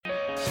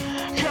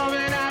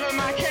Coming out of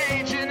my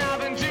cage and I've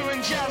been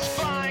doing just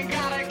fine.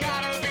 Gotta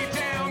be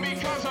down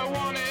because I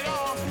want it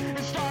all.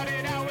 It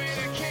started out with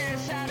a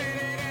kiss, how did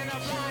it end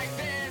up like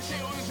this?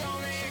 It was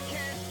only a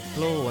kiss.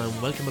 Hello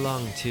and welcome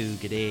along to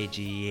G'day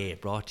GAA,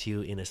 brought to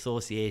you in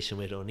association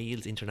with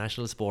O'Neill's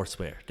International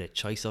Sportswear, the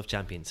choice of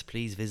champions.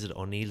 Please visit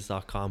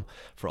o'neills.com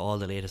for all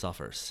the latest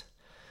offers.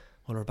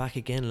 Well, we're back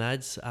again,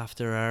 lads,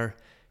 after our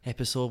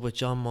episode with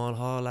John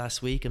Mulhall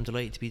last week. I'm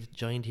delighted to be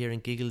joined here in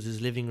Giggles'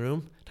 living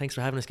room. Thanks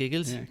for having us,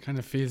 Giggles. Yeah, it kind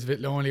of feels a bit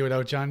lonely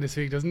without John this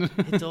week, doesn't it?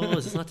 It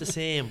does, it's not the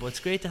same, but it's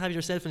great to have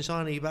yourself and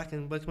Shawnee back,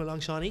 and welcome along,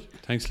 Shawnee.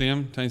 Thanks,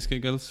 Liam. Thanks,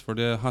 Giggles, for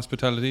the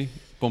hospitality.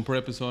 Bumper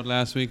episode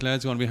last week,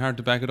 lads. Going to be hard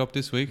to back it up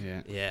this week.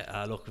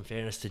 Yeah, look, in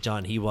fairness to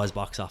John, he was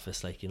box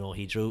office. Like, you know,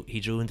 he drew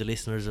in the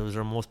listeners. It was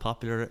our most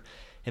popular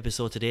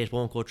episode to date.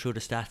 Won't go through the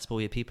stats, but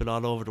we have people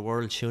all over the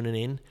world tuning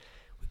in.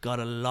 We got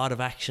a lot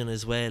of action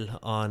as well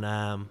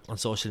on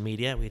social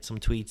media. We had some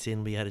tweets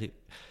in. We had a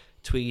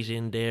tweet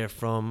in there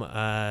from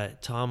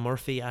Tom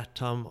Murphy at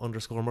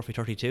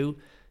Tom_Murphy32.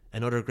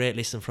 Another great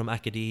listen from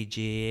Acadie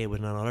GAA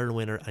with an All-Ireland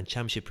winner and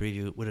championship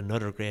preview with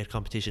another great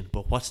competition.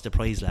 But what's the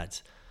prize,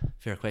 lads?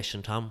 Fair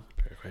question, Tom.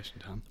 Fair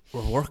question, Tom.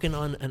 We're working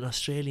on an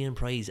Australian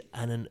prize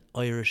and an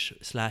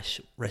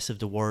Irish/rest of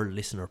the world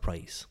listener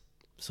prize.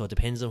 So it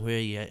depends on where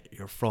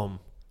you're from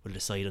will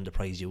decide on the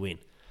prize you win.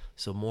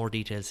 So more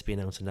details to be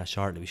announced on that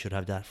shortly. We should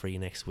have that for you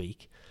next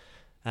week.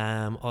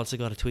 Also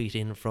got a tweet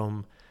in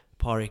from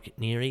Pádraig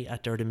Neary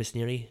at Miss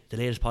Neary. The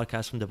latest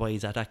podcast from the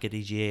boys at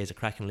Acadie GAA is a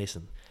cracking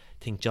listen.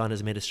 I think John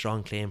has made a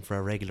strong claim for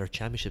a regular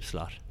championship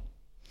slot.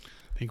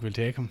 I think we'll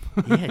take him.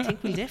 Yeah, I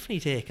think we'll definitely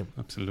take him.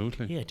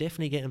 Absolutely. Yeah,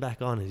 definitely getting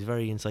back on. He's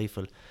very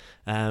insightful.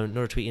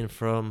 Another tweet in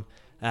from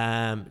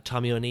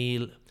Tommy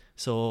O'Neill.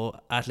 So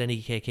at Lenny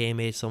KK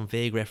made some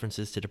vague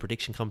references to the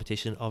prediction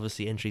competition.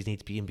 Obviously entries need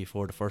to be in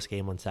before the first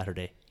game on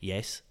Saturday.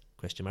 Yes? ?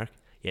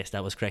 Yes,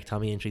 that was correct.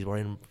 Tommy, entries were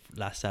in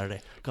last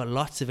Saturday. Got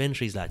lots of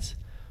entries, lads.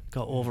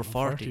 Got over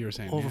 40 you were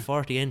saying, over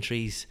 40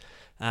 entries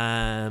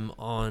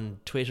on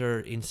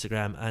Twitter,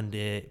 Instagram and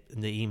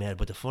in the email.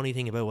 But the funny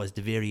thing about it was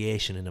the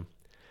variation in them.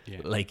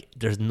 Yeah. Like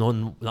there's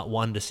not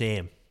one the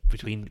same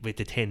with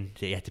the 10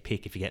 that you had to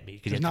pick, if you get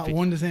me. There's not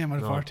one the same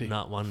out of 40.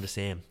 Not one the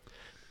same.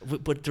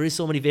 But there is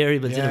so many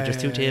variables in it.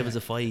 There's two tables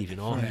of 5, you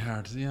know. Very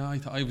hard. Yeah,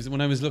 I was when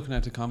I was looking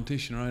at the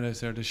competition, right, I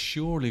said there's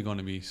surely going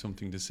to be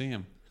something the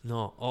same.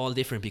 No, all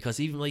different, because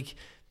even like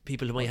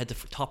people who might have the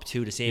top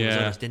 2 the same as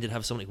others, then they'd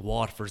have something like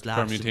Waterford's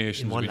last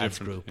in one lads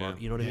group, or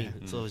you know what I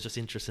mean. So it was just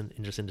interesting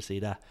to see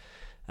that.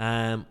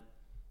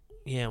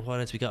 What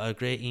else? We got a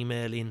great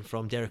email in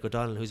from Derek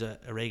O'Donnell, who's a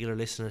regular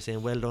listener,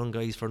 saying, well done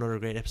guys for another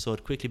great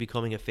episode, quickly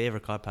becoming a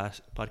favourite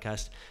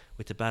podcast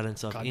with the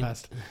balance of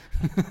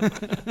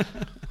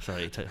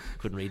sorry,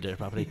 couldn't read there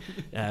properly.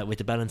 With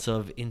the balance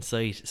of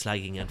insight,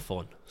 slagging and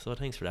fun. So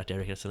thanks for that,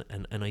 Derek. That's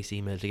a nice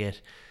email to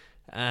get.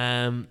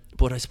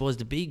 But I suppose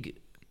the big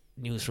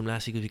news from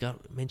last week was we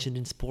got mentioned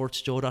in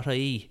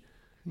sportsjoe.ie.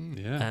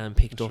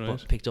 Picked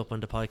up on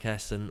the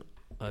podcast, and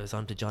I was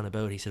on to John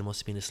about it. He said it must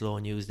have been a slow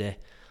news day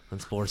on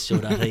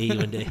sportsjoe.ie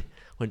when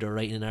they were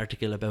writing an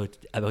article about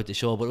the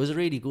show. But it was a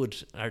really good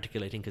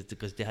article, I think,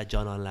 because they had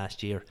John on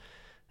last year,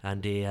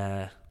 and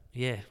they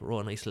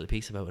wrote a nice little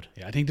piece about it.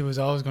 Yeah, I think there was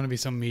always going to be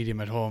some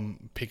medium at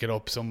home pick it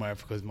up somewhere,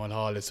 because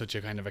Mulhall is such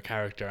a kind of a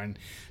character, and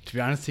to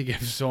be honest, he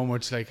gave so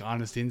much like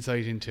honest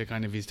insight into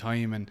kind of his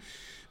time, and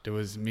there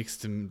was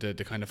mixed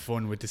the kind of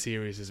fun with the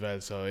series as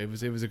well. So it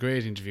was a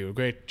great interview, a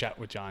great chat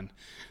with John,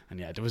 and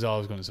yeah, there was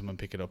always going to someone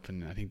pick it up,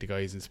 and I think the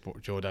guys in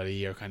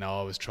sportsjoe.ie are kind of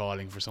always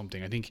trawling for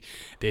something. I think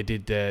they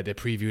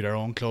previewed our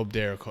own club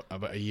there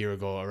about a year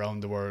ago,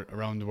 around the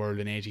world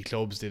in 80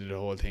 clubs. They did the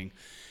whole thing,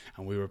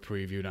 and we were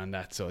previewed on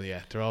that. So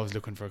yeah, they're always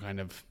looking for kind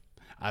of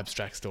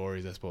abstract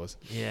stories, I suppose.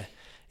 Yeah,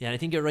 and I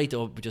think you're right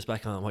though, just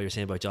back on what you're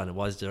saying about John, it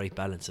was the right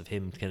balance of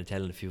him kind of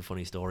telling a few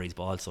funny stories,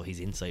 but also his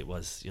insight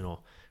was, you know,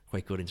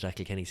 quite good into that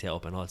Kilkenny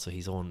setup, and also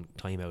his own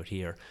time out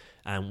here.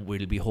 And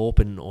we'll be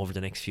hoping over the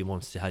next few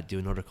months to do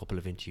another couple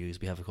of interviews.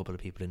 We have a couple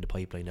of people in the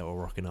pipeline that we're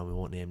working on. We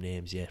won't name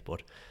names yet,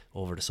 but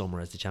over the summer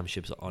as the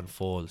championships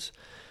unfolds.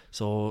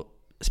 So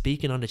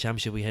speaking on the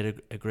championship, we had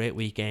a great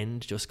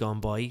weekend just gone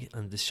by,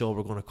 and this show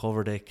we're going to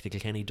cover the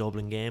Kilkenny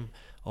Dublin game,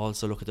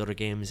 also look at other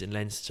games in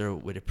Leinster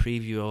with a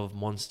preview of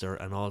Munster,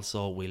 and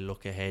also we'll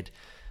look ahead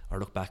or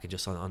look back and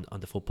just on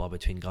the football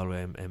between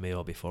Galway and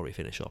Mayo before we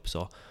finish up.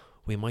 So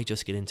we might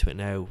just get into it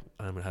now,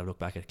 and we'll have a look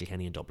back at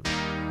Kilkenny and Dublin.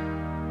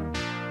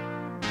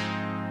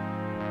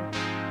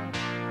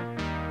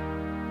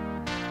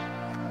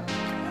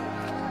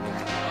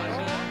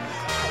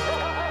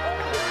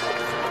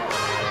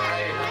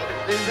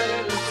 This is a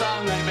little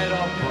song I made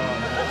up for.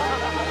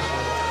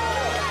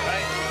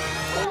 Right.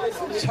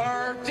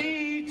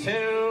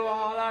 32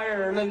 All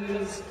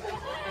Irelands.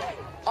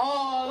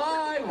 All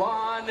I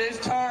want is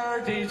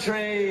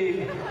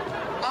 33.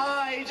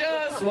 I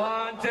just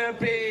want to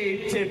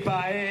be tipped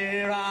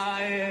by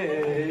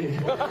Rai.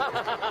 Na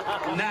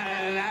na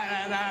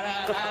na na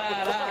na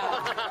na.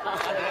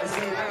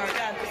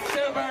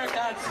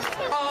 Supercats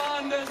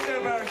on the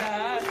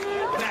Supercats.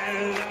 Na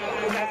na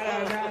na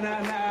na na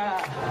na.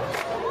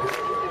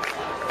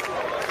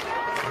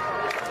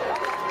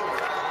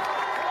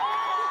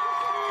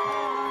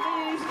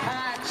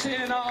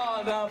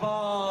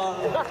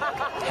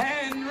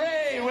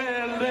 Henry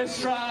will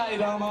destroy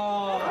them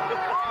all.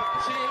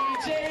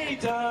 JJ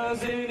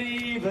doesn't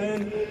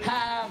even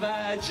have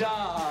a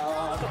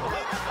job.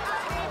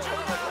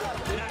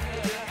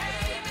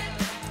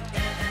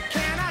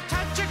 Can I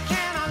touch you?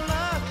 Can I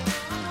love you?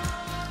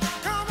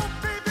 Come on,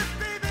 baby,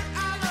 baby, I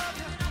love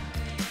you.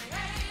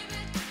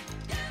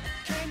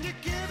 Can you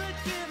give it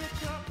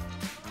up?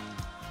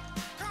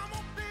 Come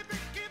on, baby,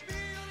 give me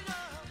your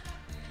love.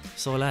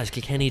 So lads,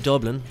 Kilkenny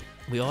Dublin,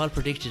 we all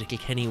predicted a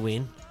Kilkenny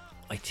win.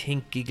 I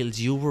think, Giggles,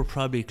 you were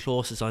probably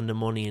closest on the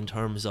money in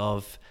terms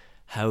of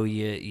how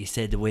you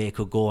said the way it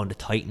could go and the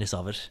tightness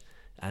of it,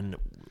 and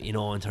you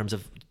know, in terms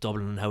of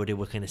Dublin and how they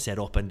were kind of set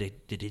up, and they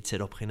did set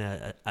up kind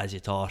of as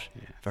you thought,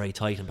 very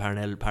tight, and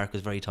Parnell Park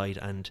was very tight,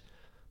 and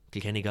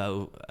Kilkenny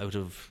got out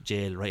of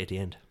jail right at the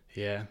end.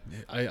 Yeah,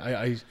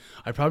 I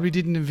probably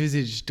didn't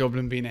envisage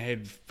Dublin being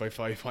ahead by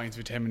 5 points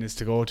with 10 minutes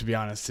to go, to be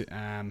honest.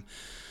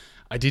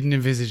 I didn't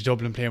envisage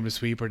Dublin playing with a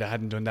sweeper. They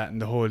hadn't done that in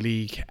the whole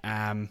league.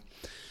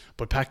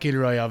 But Pat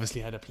Gilroy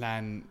obviously had a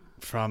plan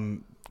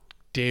from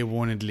day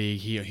one in the league.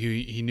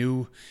 He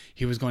knew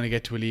he was going to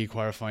get to a league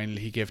quarter final.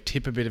 He gave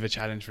Tip a bit of a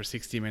challenge for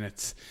 60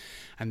 minutes,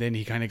 and then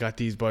he kind of got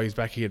these boys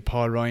back. He had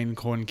Paul Ryan,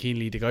 Conan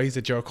Keenley, the guys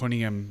that Ger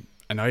Cunningham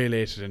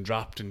annihilated and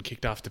dropped and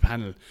kicked off the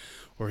panel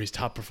were his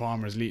top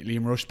performers.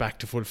 Liam Rush back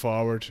to full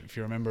forward. If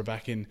you remember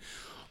back in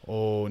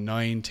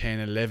 9, 10,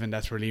 11,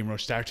 that's where Liam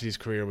Rush started his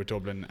career with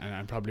Dublin,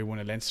 and probably won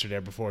a Leinster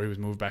there before he was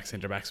moved back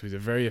centre back. So he's a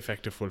very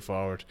effective full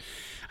forward,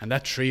 and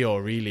that trio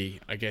really,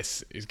 I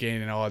guess, is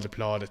gaining all the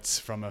plaudits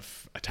from a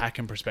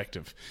attacking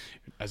perspective,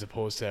 as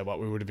opposed to what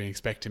we would have been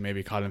expecting,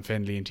 maybe Colin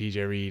Fendley and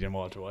TJ Reid and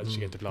Walter Walsh to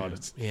get the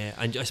plaudits. Yeah,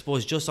 and I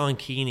suppose just on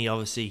Keeney,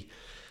 obviously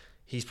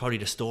he's probably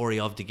the story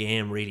of the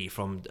game really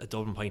from a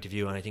Dublin point of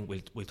view, and I think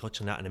we'll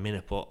touch on that in a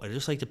minute, but I'd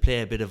just like to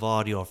play a bit of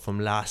audio from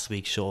last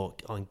week's show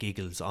on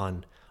Giggles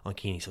on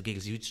Keeney. So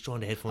Giggles, you just throw on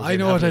the headphones. I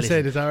know what I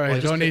said, it's alright, I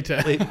don't need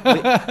to.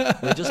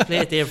 We'll just play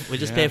it there. We'll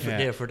just play it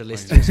there for the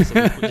listeners. So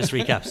we'll just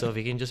recap. So if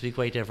you can just be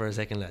quiet there for a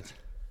second, lads.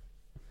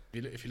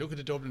 If you look at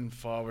the Dublin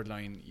forward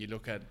line, you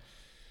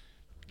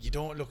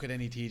don't look at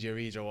any TJ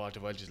Reid or Walter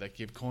Welch. Like,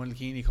 you have Conal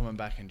Keeney coming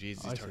back, and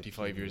Jesus, he's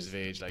 35 years of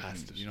age. Like,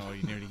 you know,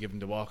 you nearly give him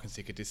the walking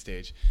stick at this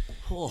stage.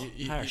 Oh,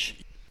 harsh.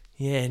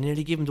 Yeah,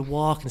 nearly give him the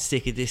walking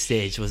stick at this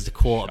stage was the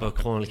quote about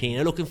Conal Keeney.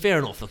 Now, look, fair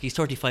enough. Look, he's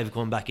 35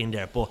 going back in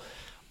there, but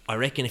I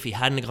reckon if he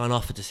hadn't gone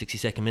off at the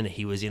 62nd minute,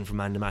 he was in for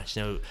man of the match.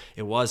 Now,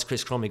 it was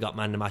Chris Crummy got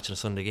man of the match on a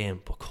Sunday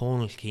game, but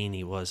Conal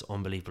Keeney was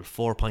unbelievable.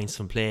 4 points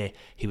from play.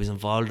 He was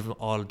involved in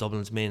all of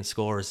Dublin's main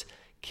scores.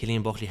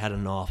 Killian Buckley had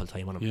an awful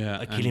time on him.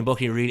 Yeah, Killian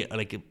Buckley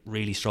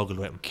really struggled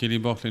with him.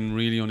 Killian Buckley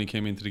really only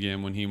came into the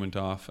game when he went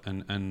off,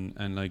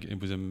 and like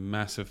it was a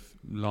massive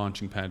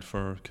launching pad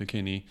for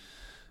Kilkenny.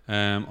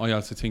 I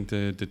also think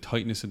the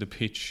tightness of the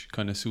pitch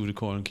kind of suited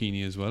Colin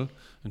Keeney as well,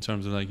 in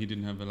terms of like he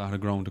didn't have a lot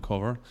of ground to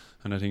cover,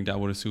 and I think that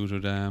would have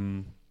suited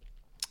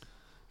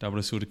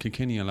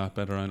Kilkenny a lot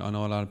better. And I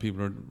know a lot of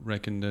people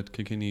reckon that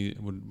Kilkenny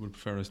would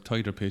prefer a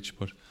tighter pitch,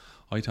 but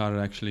I thought it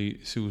actually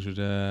suited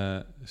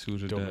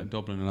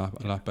Dublin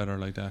a lot better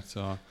like that.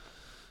 So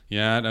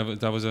yeah,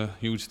 that was a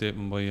huge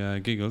statement by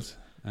Giggles,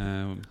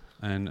 and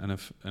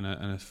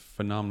a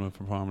phenomenal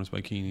performance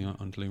by Keeney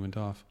until he went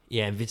off.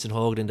 Yeah, and Vincent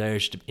Hogan, the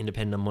Irish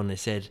Independent on Monday,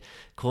 said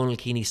Conal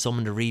Keeney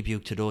summoned a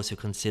rebuke to those who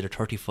consider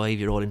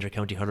 35-year-old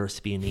inter-county hurlers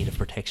to be in need of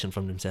protection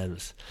from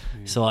themselves.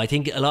 So I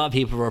think a lot of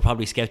people were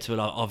probably sceptical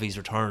of his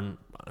return,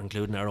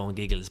 including our own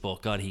Giggles,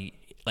 but God,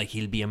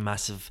 he'll be a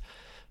massive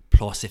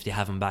plus if they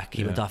have him back.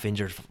 He went off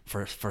injured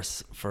for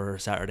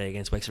Saturday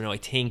against Wexford. Now I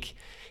think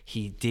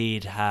he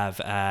did have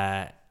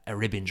a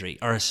rib injury,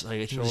 or I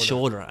think his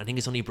shoulder. I think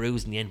it's only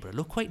bruised in the end, but it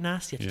looked quite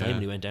nasty at the time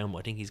when he went down, but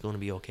I think he's going to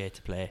be okay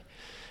to play.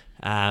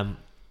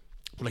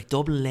 Like,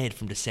 Dublin led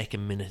from the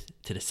 2nd minute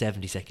to the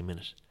 72nd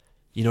minute.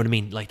 You know what I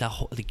mean? Like,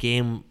 the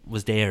game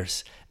was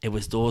theirs. It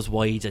was those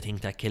wides, I think,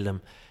 that killed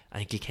them.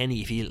 And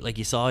Kilkenny, if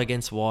you saw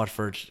against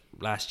Waterford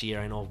last year,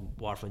 I know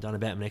Waterford went on a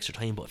bet in extra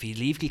time, but if you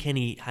leave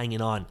Kilkenny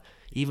hanging on,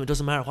 even it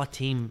doesn't matter what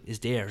team is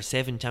there,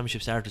 7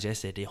 championship starters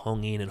yesterday, they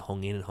hung in. And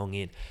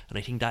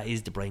I think that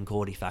is the Brian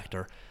Cody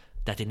factor,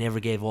 that they never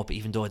gave up,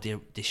 even though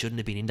they shouldn't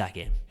have been in that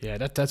game. Yeah,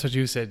 that's what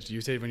you said.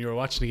 You said when you were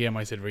watching the game,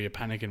 I said, were you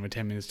panicking with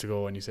 10 minutes to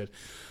go? And you said,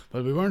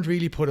 well, we weren't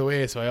really put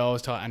away. So I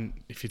always thought, and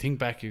if you think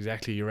back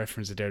exactly, you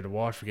referenced it there, the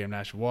Waterford game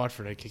last year,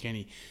 Waterford had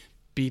Kilkenny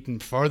beaten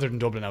further than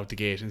Dublin out the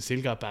gate and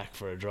still got back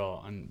for a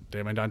draw, and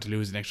they went on to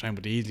lose the next time,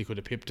 but they easily could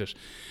have pipped it.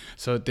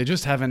 So they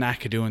just have a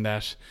knack of doing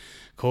that.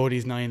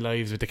 Cody's 9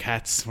 lives with the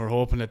Cats, we're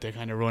hoping that they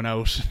kind of run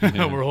out.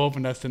 We're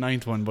hoping that's the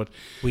 9th one, but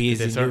we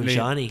is in New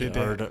Johnny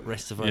or the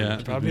rest of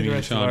Ireland. Probably the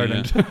rest of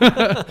Ireland.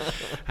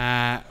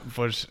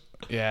 But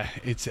yeah,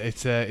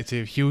 it's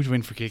a huge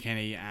win for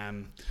Kilkenny.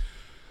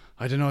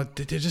 I don't know,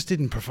 they just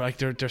didn't perform.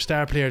 Like, their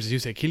star players, as you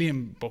say,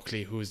 Killian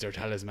Buckley, who is their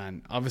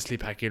talisman. Obviously,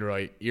 Pat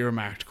Gilroy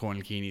earmarked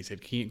Conal Keeney,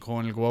 said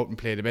Conal go out and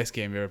play the best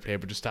game you ever played,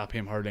 but just stop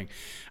him hurling.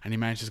 And he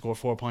managed to score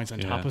 4 points on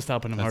top of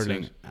stopping him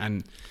hurling.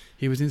 And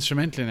he was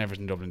instrumental in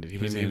everything Dublin did. He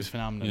was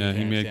phenomenal. Yeah,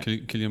 he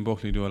made Killian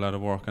Buckley do a lot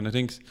of work. And I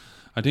think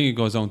it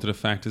goes down to the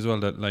fact as well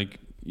that, like,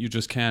 you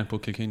just can't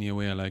put Kilkenny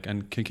away. Like,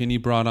 and Kilkenny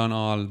brought on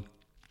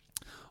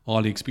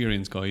all the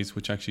experienced guys,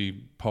 which actually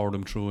powered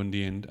them through in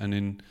the end. And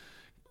then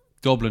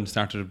Dublin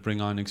started to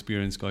bring on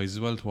experienced guys as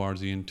well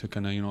towards the end to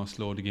kind of,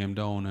 slow the game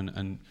down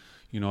and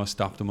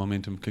stop the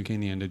momentum of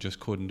Kilkenny, and they just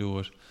couldn't do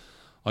it.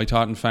 I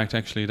thought, in fact,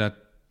 actually, that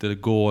the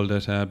goal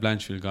that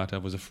Blanchfield got,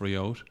 that was a free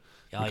out.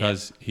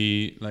 Because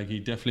he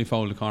definitely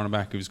fouled the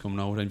cornerback who was coming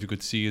out, and you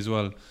could see as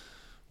well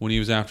when he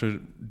was after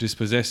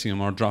dispossessing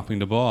him or dropping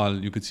the ball,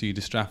 you could see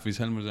the strap of his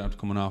helmet was after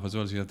coming off as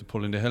well, so you had to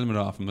pull in the helmet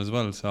off him as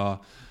well. So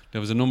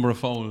there was a number of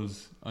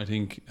fouls, I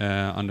think,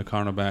 on the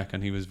cornerback,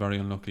 and he was very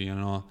unlucky.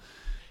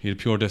 He had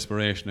pure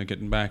desperation of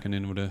getting back and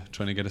then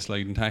trying to get a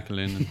sliding tackle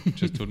in, and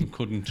just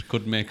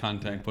couldn't make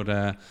contact. But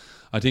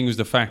I think it was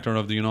the factor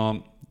of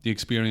the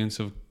experience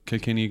of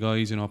Kilkenny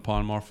guys,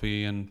 Paul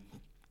Murphy and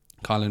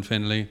Colin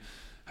Fennelly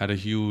had a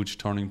huge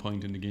turning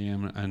point in the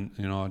game,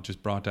 and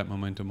just brought that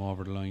momentum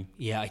over the line.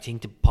 Yeah, I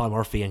think Paul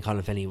Murphy and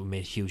Colin Fennelly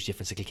made a huge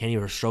difference. Kilkenny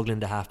were struggling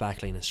the half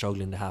back line and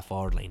struggling the half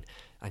forward line,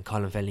 and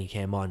Colin Fennelly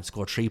came on,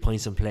 scored 3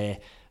 points in play,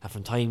 and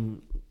from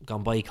time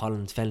gone by,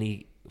 Colin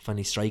Fennelly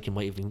finally striking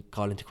might have been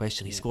called into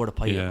question. He scored a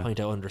point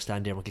out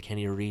understand there when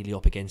Kilkenny are really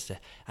up against it,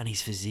 and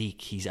his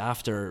physique, he's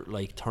after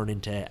turned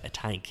into a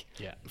tank.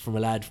 From a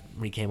lad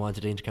when he came on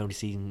to the inter-county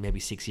season maybe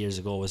 6 years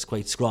ago, was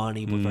quite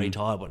scrawny but very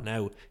tall, but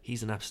now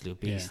he's an absolute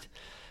beast.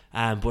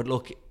 But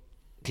look,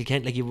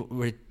 Kilkenny, like you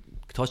were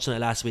touched on it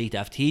last week,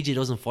 that if TJ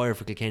doesn't fire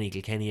for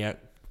Kilkenny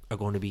are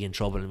going to be in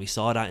trouble, and we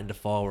saw that in the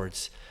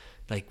forwards.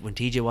 Like when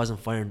TJ wasn't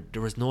firing,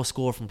 there was no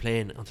score from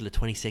playing until the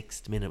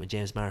 26th minute when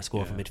James Maher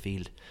scored from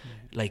midfield.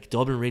 Like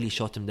Dublin really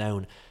shut them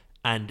down,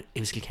 and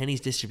it was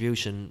Kilkenny's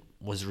distribution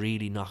was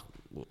really not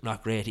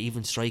great,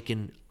 even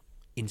striking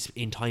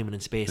in time and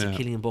in space. And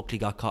Killian Buckley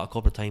got caught a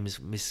couple of times,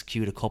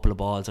 miscued a couple of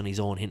balls on his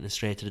own, hitting it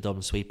straight to the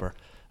Dublin sweeper.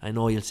 I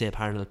know you'll say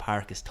Parnell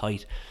Park is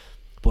tight,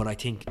 but I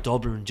think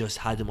Dublin just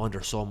had them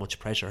under so much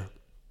pressure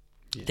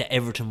that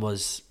Everton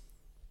was,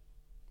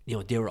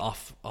 they were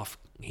off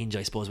hinge,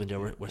 I suppose, when they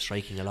were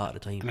striking a lot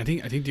of the time. And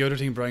I think the other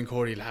thing Brian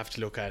Cody will have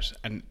to look at,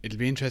 and it'll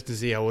be interesting to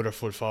see how other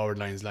full forward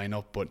lines line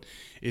up, but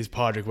is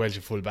Padraig Welch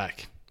a full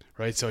back,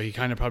 right? So he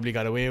kind of probably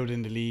got away with it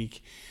in the league.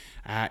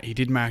 He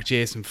did mark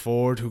Jason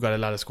Ford, who got a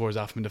lot of scores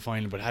off him in the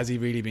final, but has he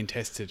really been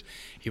tested?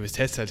 He was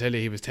tested, I'll tell you,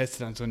 he was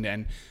tested on Sunday,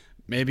 and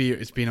maybe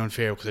it's been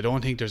unfair because I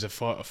don't think there's a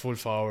full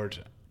forward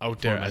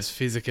out there as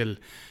physical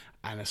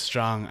and as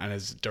strong and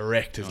as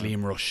direct as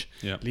Liam Rush.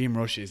 Liam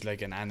Rush is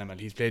like an animal.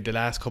 He's played the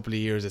last couple of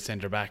years at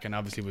centre back and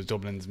obviously was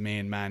Dublin's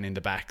main man in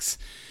the backs.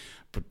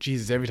 But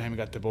Jesus, every time he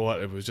got the ball,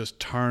 it was just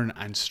turn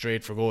and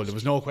straight for goal. There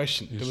was no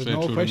question. There was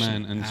no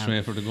question. The man and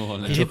straight for the goal.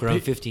 He took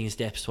around 15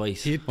 steps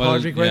twice. He hit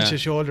Padraig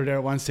Welch's shoulder there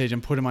at one stage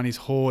and put him on his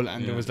hole,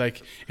 and it was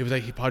like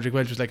Padraig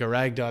Welch was like a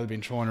rag doll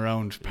being thrown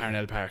around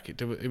Parnell Park.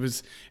 It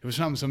was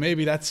something. So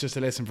maybe that's just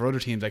a lesson for other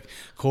teams. Like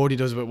Cody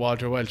does it with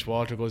Walter Welch.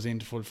 Walter goes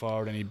into full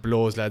forward and he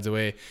blows lads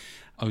away.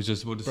 I was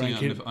just about to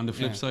say, on the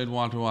flip side,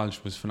 Walter Walsh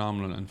was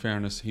phenomenal. In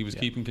fairness, he was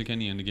keeping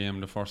Kilkenny in the game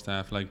in the first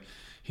half.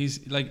 He's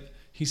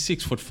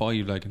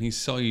 6'5", and his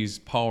size,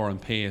 power,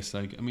 and pace.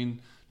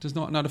 There's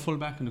not a full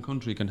back in the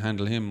country can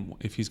handle him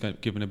if he's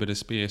got given a bit of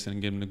space and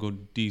given a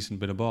good, decent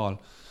bit of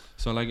ball.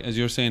 So, as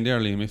you're saying there,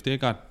 Liam, if they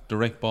got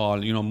direct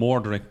ball, more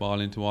direct ball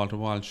into Walter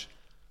Walsh,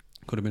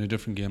 could have been a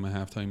different game at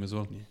half time as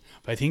well.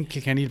 But I think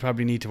Kilkenny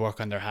probably need to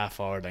work on their half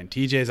forward line.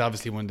 TJ is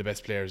obviously one of the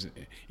best players.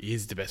 He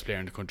is the best player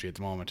in the country at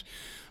the moment.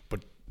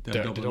 But the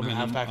Dublin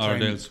half-back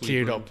line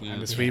cleared up, and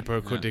the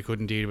sweeper they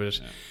couldn't deal with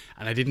it.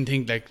 And I didn't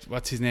think,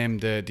 what's his name,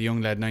 the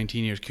young lad,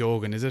 19 years,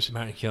 Kyogan, is it?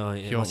 Martin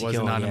Keoghan was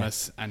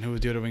anonymous, and who was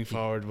the other wing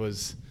forward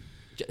was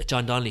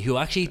John Donnelly, who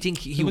actually think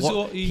he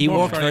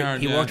worked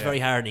very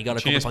hard and he got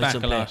a couple of points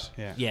in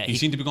play. He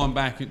seemed to be going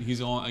back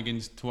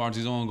towards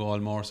his own goal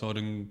more so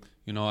than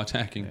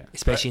attacking,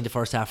 especially in the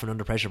first half when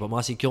under pressure. But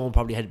Mossy Keoghan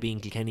probably had been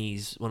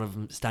Kilkenny's one of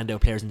the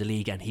standout players in the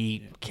league, and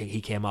he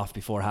came off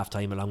before half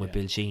time along with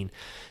Bill Sheen.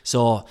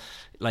 So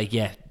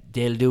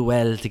they'll do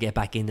well to get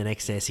back in the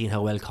next day, seeing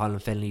how well Colin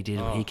Fennelly did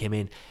when he came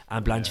in.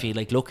 And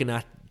Blanchfield, looking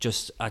at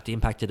just at the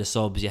impact of the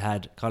subs, you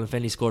had Colin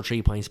Fennelly scored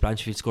 3 points,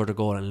 Blanchfield scored a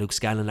goal, and Luke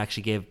Scanlon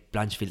actually gave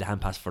Blanchfield the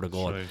hand pass for the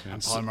goal. Right,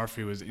 and Paul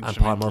Murphy was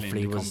instrumental in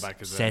the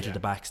comeback as well. Set at the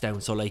backs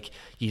down. So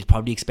you'd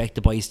probably expect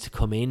the boys to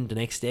come in the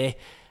next day.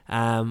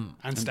 And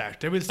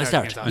start. They will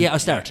start. I'll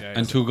start.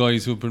 And two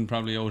guys who've been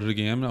probably out of the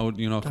game,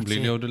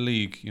 completely out of the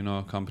league,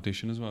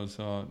 competition as well.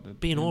 So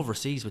being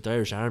overseas with the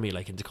Irish Army,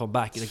 and to come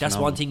back, that's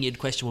one thing you'd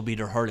question would be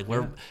their hurling.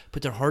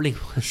 But their hurling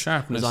was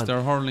sharpness, was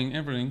their hurling,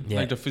 everything,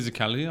 their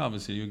physicality.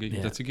 Obviously,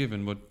 that's a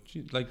given. But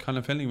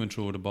Colin Fennelly went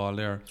through the ball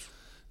there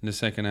in the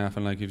second half,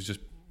 and he was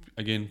just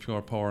again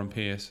pure power and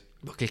pace.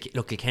 Look,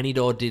 Kilkenny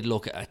though did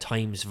look at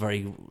times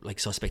very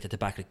suspect at the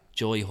back.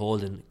 Joey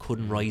Holden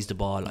couldn't rise the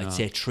ball. I'd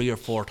say 3 or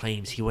 4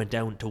 times he went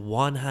down to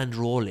one hand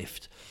roll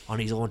lift on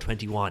his own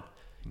 21.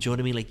 Do you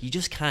know what I mean? You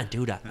just can't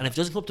do that. And if it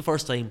doesn't come up the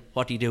first time,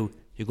 what do?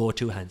 You go with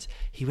 2 hands.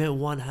 He went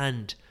one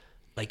hand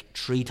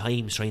 3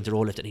 times trying to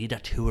roll lift, and he did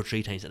that 2 or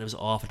 3 times, and it was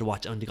awful to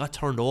watch. And they got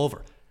turned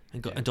over,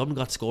 and Dublin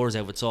got scores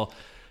out of it. So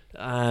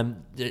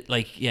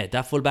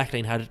That full back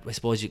line had, I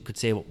suppose you could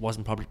say,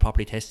 wasn't probably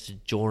properly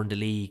tested during the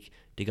league.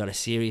 They got a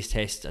serious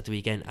test at the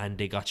weekend and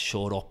they got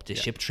showed up. They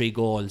shipped 3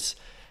 goals,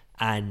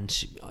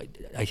 and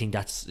I think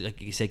that's,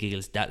 like you said,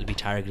 Giggles, that'll be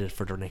targeted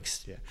for their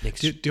next.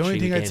 The only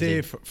thing I'd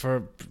say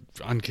for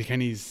on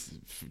Kilkenny's,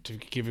 to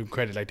give him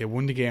credit, like they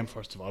won the game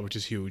first of all, which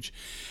is huge.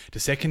 The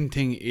second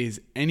thing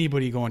is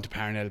anybody going to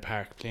Parnell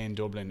Park playing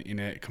Dublin in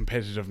a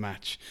competitive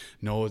match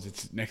knows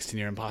it's next to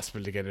near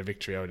impossible to get a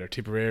victory out there.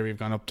 Tipperary have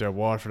gone up there,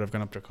 Waterford have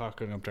gone up there, Cork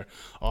have gone up there,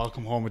 all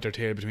come home with their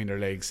tail between their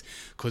legs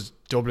because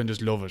Dublin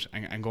just love it.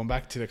 And going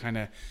back to the kind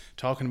of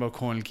talking about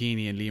Conal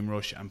Keeney and Liam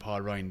Rush and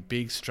Paul Ryan,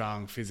 big,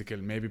 strong, physical,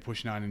 maybe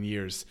pushing on in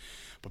years,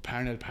 but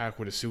Parnell Park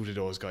would have suited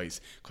those guys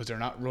because they're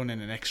not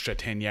running an extra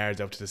 10 yards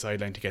out to the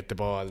sideline to get the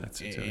ball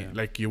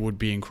like you would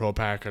be in Croke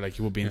Park or like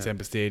you would be in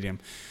Semper Stadium.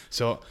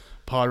 So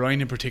Paul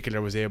Ryan in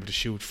particular was able to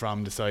shoot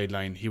from the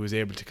sideline. He was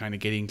able to kind of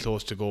get in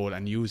close to goal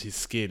and use his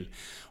skill.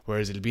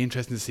 Whereas it'll be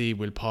interesting to see,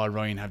 will Paul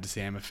Ryan have the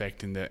same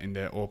effect in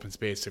the open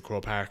space at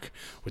Croke Park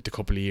with the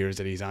couple of years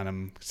that he's on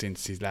him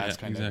since his last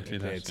played.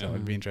 So it'll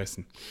be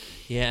interesting.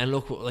 Yeah, and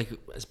look, like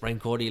as Brian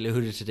Cody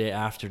alluded today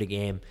after the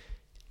game,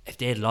 if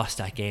they had lost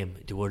that game,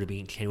 Kenny would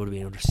have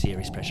been under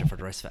serious pressure for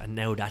the rest of it. And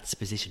now that's the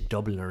position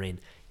Dublin are in.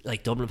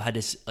 Like Dublin have had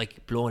this,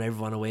 like, blowing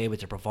everyone away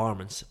with their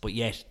performance, but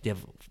yet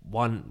they've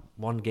one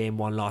game,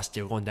 one loss.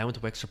 They're going down to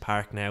Wexford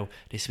Park now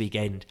this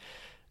weekend,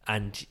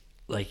 and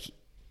like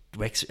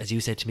as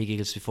you said to me,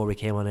 Giggles, before we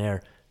came on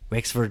air,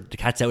 Wexford, the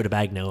cat's out of the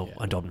bag now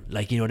on Dublin.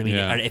 Like, you know what I mean?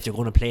 Or if they're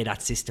going to play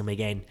that system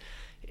again,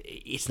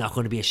 it's not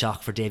going to be a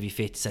shock for Davy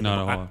Fitz and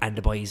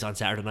the boys on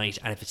Saturday night.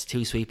 And if it's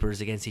 2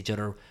 sweepers against each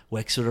other,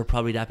 Wexford are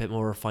probably that bit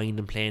more refined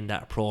in playing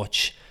that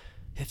approach.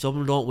 If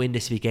Dublin don't win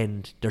this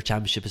weekend, their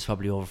championship is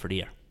probably over for the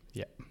year.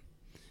 Yeah.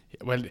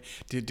 Well,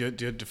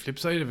 the flip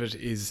side of it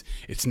is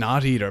it's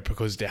not either,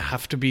 because they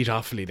have to beat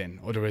Offaly then,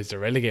 otherwise they're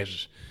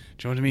relegated.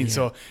 Do you know what I mean? Yeah.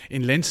 So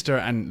in Leinster,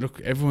 and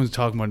look, everyone's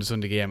talking about the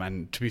Sunday game,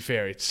 and to be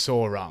fair, it's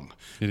so wrong.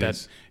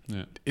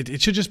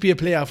 It should just be a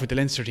playoff with the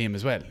Leinster team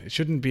as well. It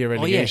shouldn't be a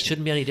relegation. Oh yeah, it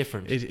shouldn't be any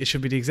different. It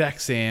should be the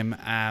exact same.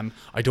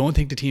 I don't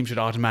think the team should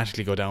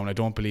automatically go down. I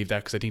don't believe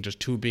that, because I think there's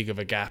too big of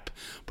a gap.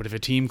 But if a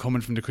team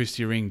coming from the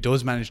Christie Ring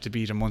does manage to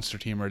beat a Munster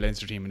team or a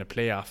Leinster team in a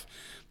playoff,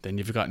 then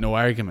you've got no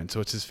argument. So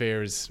it's as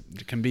fair as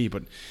it can be.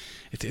 But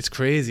it's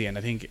crazy. And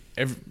I think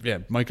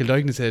Michael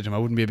Duignan said to him, I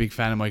wouldn't be a big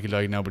fan of Michael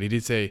Duignan now, but he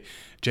did say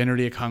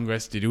generally at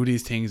Congress they do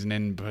these things, and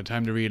then by the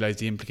time they realise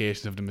the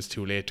implications of them, it's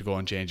too late to go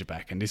and change it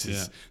back. And this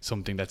is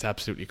something that's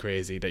absolutely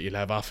crazy, that you'll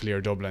have Offaly or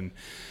Dublin,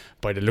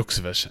 by the looks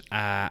of it,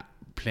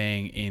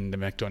 playing in the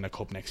McDonagh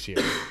Cup next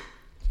year.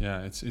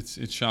 Yeah,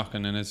 it's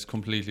shocking, and it's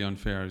completely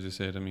unfair, as you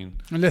said. I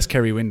mean, unless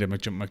Kerry win the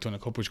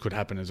McDonagh Cup, which could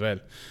happen as well.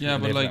 Yeah,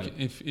 but like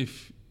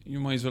if you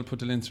might as well put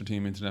the Leinster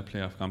team into that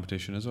playoff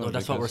competition as well. No,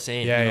 that's what we're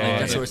saying.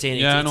 That's what we're saying.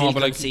 Yeah, it's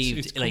but like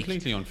it's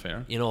completely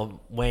unfair. You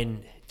know,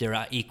 when they're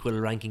at equal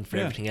ranking for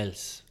everything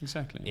else.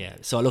 Exactly. Yeah.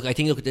 So look, I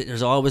think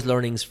there's always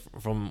learnings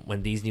from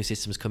when these new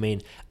systems come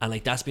in, and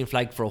like that's been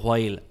flagged for a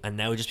while, and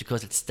now just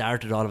because it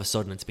started all of a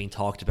sudden, it's been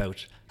talked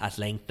about at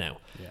length now.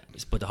 Yeah.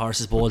 But the horse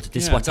is bolted.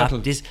 This is what's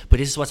happening. This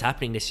is what's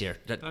happening this year.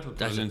 That'll put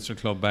Leinster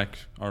club back,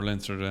 or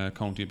Leinster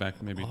county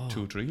back, maybe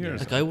 2-3 years.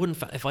 Like I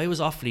wouldn't, if I was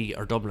Offaly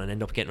or Dublin and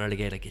end up getting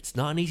relegated, like it's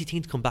not an easy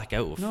thing to come back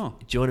out of. No.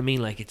 Do you know what I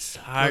mean? Like it's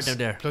hard down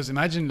there. Plus,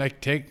 imagine,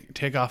 like, take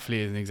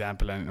Offaly as an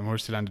example, and we're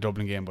still on the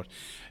Dublin game, but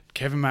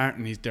Kevin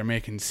Martin, they're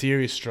making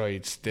serious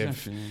strides.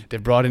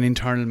 They've brought an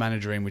internal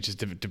manager in, which is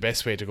the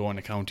best way to go in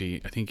a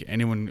county. I think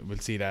anyone will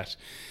see that.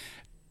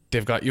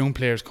 They've got young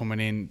players coming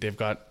in. They've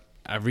got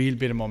a real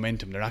bit of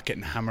momentum. They're not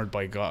getting hammered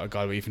by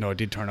Galway, even though it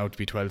did turn out to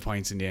be 12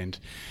 points in the end.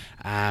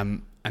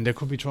 And they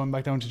could be thrown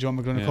back down to Joe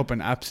McDonagh Cup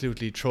and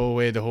absolutely throw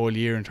away the whole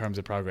year in terms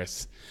of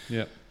progress.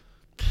 Yeah.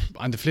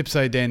 On the flip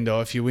side then, though,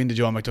 if you win the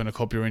Joe McDonagh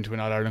Cup, you're into an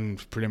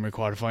All-Ireland preliminary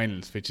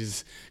quarterfinals, which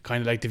is kind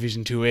of like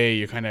Division 2A,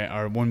 you kind of,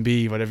 or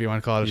 1B, whatever you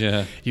want to call it.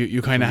 Yeah.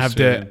 You kind of have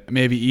the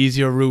maybe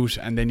easier route,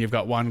 and then you've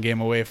got one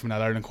game away from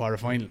an All-Ireland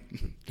quarterfinal.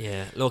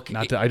 Yeah, look,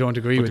 I don't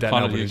agree with that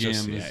now, but it's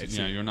just,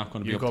 you're not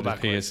going to be up to the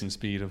pace and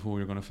speed of who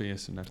you're going to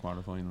face in that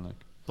quarterfinal. Like.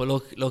 But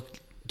look,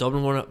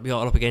 Dublin won't be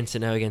all up against it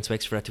now against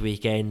Wexford at the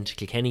weekend.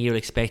 Kilkenny, you'll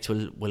expect,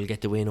 will get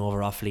the win over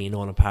Offaly in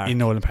Nolan Park. In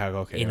Nolan Park,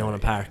 okay. In Nolan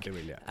Park. They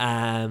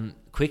will,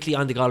 quickly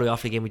on the Galway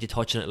Offaly game, we did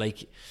touch on it.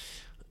 Like,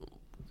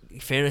 in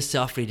fairness to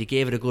Offaly, they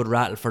gave it a good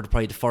rattle for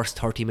probably the first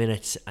 30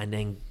 minutes, and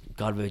then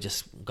Galway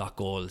just got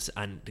goals,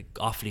 and the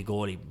Offaly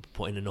goalie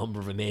put in a number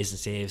of amazing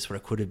saves where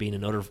it could have been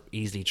another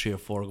easily 3 or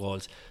 4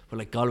 goals. But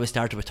like, Galway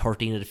started with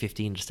 13 of the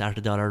 15 to start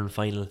the All-Ireland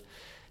final.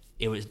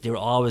 They were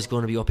always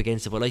going to be up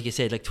against it, but like you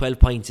said, like 12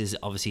 points is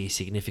obviously a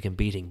significant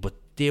beating, but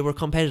they were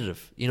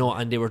competitive, you know,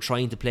 and they were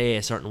trying to play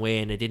a certain way,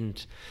 and they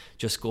didn't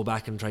just go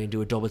back and try and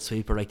do a double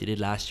sweeper like they did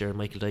last year.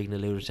 Michael Duignan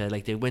alluded to,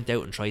 like, they went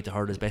out and tried to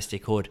hurl as best they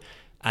could,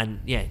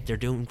 And yeah, they're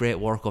doing great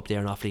work up there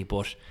in Offaly,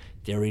 but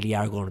they really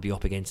are going to be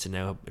up against it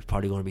now. It's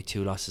probably going to be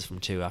 2 losses from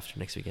 2 after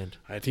next weekend.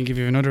 I think if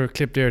you have another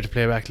clip there to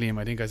play back, Liam,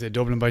 I think I said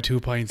Dublin by 2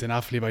 points and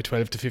Offaly by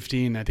 12 to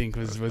 15. I think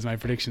was my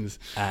predictions.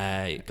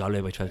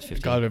 Galway by 12 to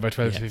 15. Galway by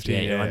 12 to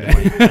 15. You're on the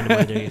money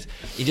there, yes.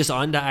 You just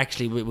on that,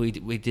 actually,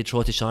 we did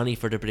throw to Shawnee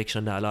for the prediction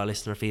on that. A lot of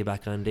listener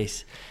feedback on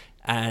this.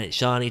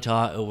 Shawnee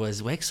thought it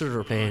was Wexford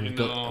were playing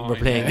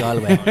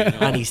Galway,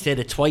 and he said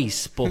it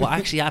twice. But what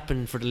actually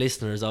happened for the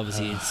listeners,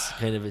 obviously,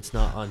 it's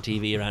not on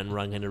TV or anything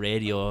wrong in the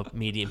radio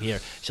medium here.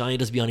 Shawnee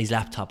does be on his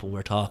laptop when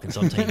we're talking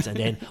sometimes, and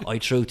then I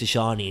threw to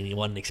Shawnee and he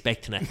wasn't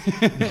expecting it,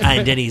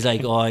 and then he's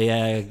like, "Oh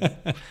yeah,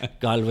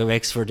 Galway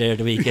Wexford there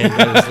the weekend."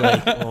 I was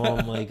like,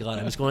 "Oh my god!"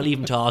 I'm just going to leave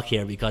him talk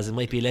here because it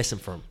might be a lesson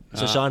for him.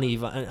 So Shawnee,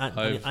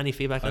 any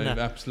feedback on that?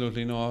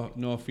 Absolutely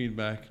no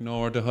feedback,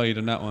 nowhere to hide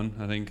on that one.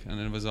 I think, and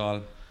it was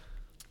all.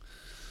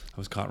 I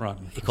was caught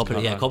rotten. A couple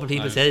of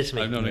people said it to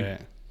me.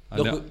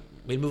 Look,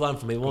 we'll move on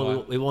from it.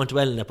 We won't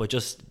dwell on it, but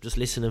just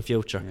listen in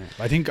future. Yeah.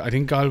 I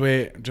think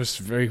Galway, just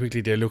very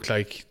quickly, they look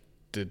like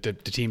the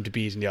team to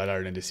beat in the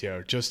All-Ireland this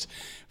year. Just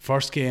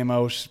first game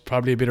out,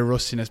 probably a bit of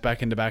rustiness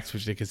back in the backs,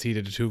 which they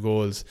conceded the 2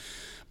 goals.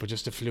 But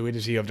just the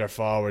fluidity of their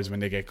forwards when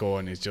they get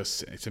going is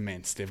just, it's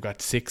immense. They've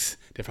got 6,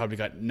 they've probably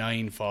got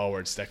 9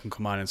 forwards that can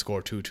come on and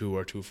score 2-2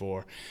 or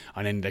 2-4.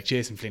 And then like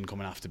Jason Flynn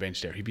coming off the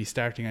bench there, he'd be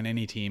starting on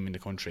any team in the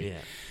country. Yeah.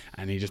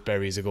 And he just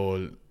buries a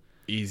goal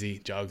easy,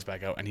 jogs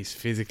back out. And he's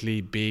physically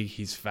big,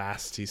 he's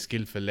fast, he's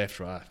skillful left,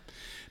 right.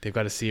 They've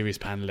got a serious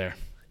panel there.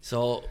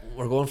 So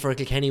we're going for a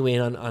Kilkenny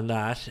win on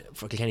that,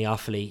 for Kilkenny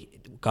Offaly.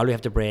 Galway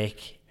have to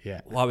break.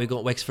 Yeah. What are we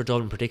going? Wexford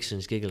Dublin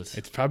predictions, Giggles.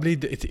 It's probably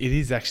it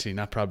is actually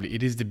not probably.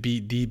 It is the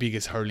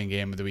biggest hurling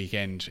game of the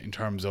weekend in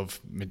terms of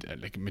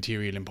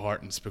material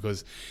importance,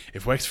 because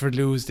if Wexford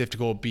lose, they have to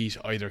go beat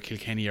either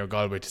Kilkenny or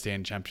Galway to stay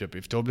in the championship.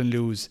 If Dublin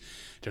lose,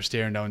 they're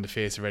staring down the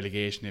face of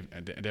relegation.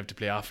 They have to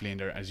play Offaly,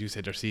 and as you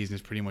said, their season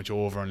is pretty much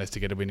over unless they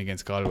get a win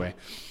against Galway.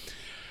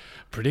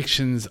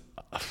 Predictions,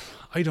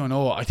 I don't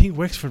know. I think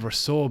Wexford were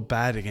so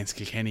bad against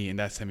Kilkenny in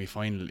that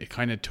semi-final. It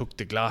kind of took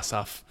the gloss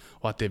off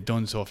what they've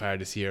done so far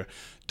this year.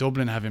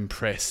 Dublin have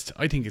impressed.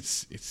 I think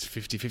it's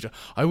 50-50.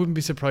 I wouldn't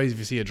be surprised if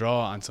you see a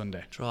draw on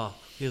Sunday. Draw.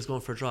 He was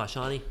going for a draw.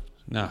 Shawnee?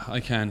 No, I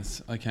can't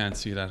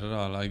see that at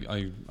all.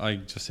 I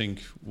just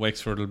think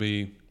Wexford will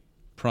be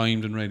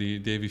primed and ready.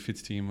 Davy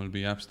Fitt's team will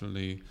be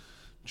absolutely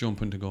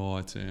jumping to go.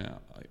 I'd say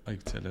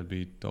they'll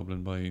beat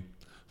Dublin by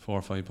 4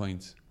 or 5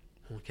 points.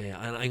 Okay,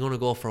 and I'm going to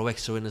go for a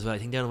Wexford win as well. I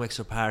think down in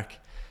Wexford Park,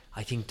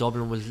 I think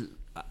Dublin will,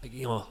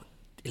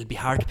 it'll be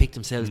hard to pick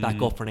themselves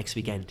back up for next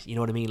weekend. You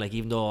know what I mean? Like,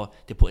 even though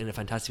they put in a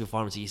fantastic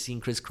performance, you've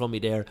seen Chris Crummy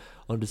there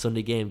on the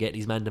Sunday game getting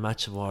his man the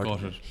match award.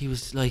 He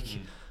was like,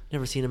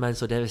 never seen a man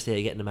so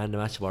devastated getting a man the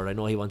match award. I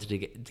know he wanted to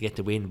get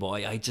the win, but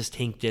I just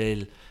think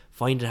they'll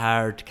find it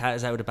hard. Cat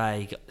is out of the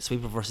bag.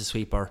 Sweeper versus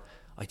sweeper.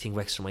 I think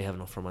Wexford might have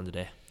enough for him on the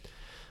day.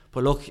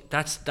 But look,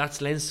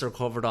 that's Leinster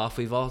covered off.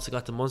 We've also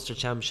got the Munster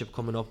Championship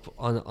coming up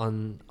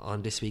on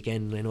this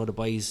weekend. I know the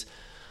boys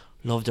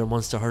love their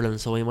Munster hurling,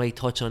 so we might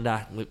touch on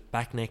that. We're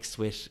back next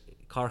with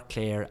Cork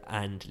Clare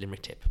and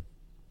Limerick Tip.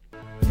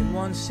 In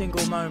one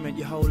single moment,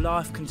 your whole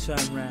life can turn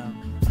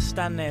round. I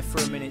stand there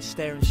for a minute,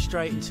 staring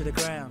straight into the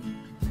ground.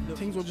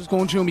 Things were just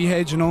going through my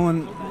head,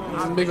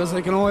 and because, I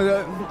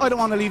don't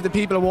want to leave the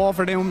people of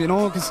Waterford down,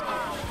 because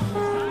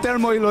they're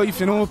my life,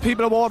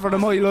 People of Waterford are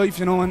my life,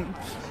 and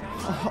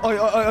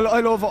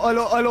I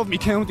love me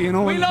county,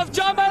 We love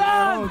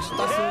Jumberland!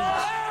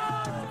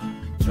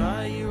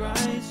 Try your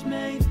eyes,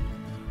 mate.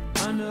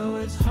 I know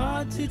it's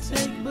hard to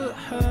take, but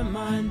her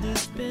mind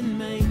has been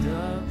made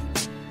up.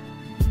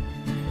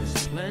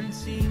 There's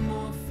plenty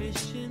more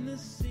fish in the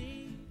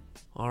sea.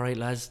 Alright,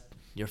 lads,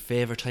 your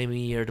favourite time of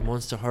year, the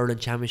Munster Hurling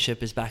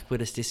Championship is back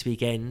with us this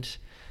weekend.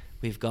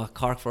 We've got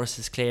Cork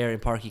versus Clare in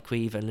Páirc Uí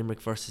Chaoimh and Limerick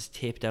versus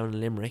Tip down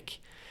in Limerick.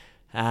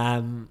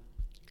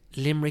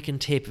 Limerick and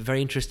Tip,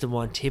 very interesting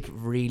one. Tip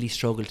really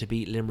struggled to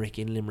beat Limerick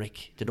in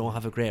Limerick. They don't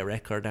have a great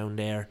record down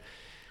there.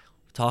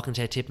 Talking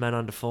to a Tip man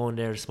on the phone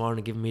there this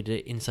morning, giving me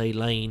the inside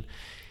line.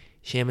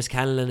 Seamus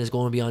Canavan is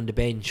going to be on the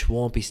bench,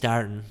 won't be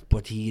starting,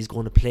 but he's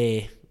going to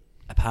play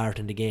a part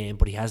in the game,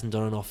 but he hasn't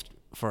done enough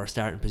for a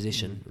starting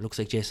position. Looks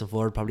like Jason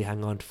Ford probably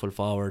hang on to full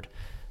forward,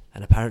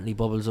 and apparently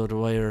Bubbles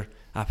O'Dwyer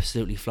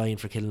absolutely flying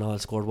for Killinall,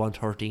 scored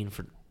 113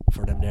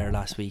 for them there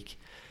last week,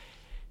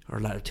 or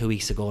 2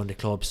 weeks ago in the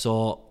club.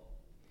 So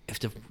if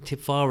the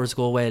Tip forwards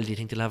go well, do you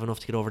think they'll have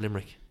enough to get over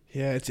Limerick?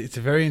 Yeah, it's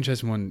a very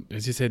interesting one.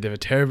 As you said, they have a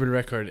terrible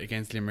record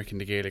against Limerick in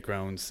the Gaelic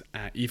grounds,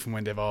 even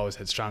when they've always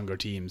had stronger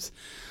teams.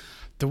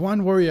 The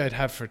one worry I'd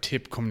have for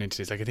Tip coming into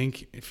this, I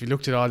think if you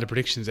looked at all the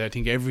predictions, I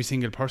think every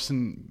single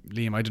person,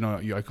 Liam, I don't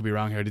know, I could be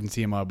wrong here, I didn't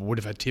see them all, but would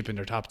have had Tip in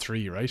their top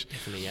 3, right?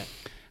 Definitely, yeah.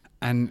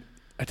 And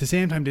at the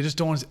same time, they just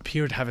don't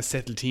appear to have a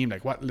settled team.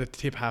 Like, what will the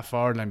Tip half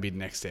forward line be the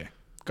next day?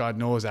 God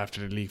knows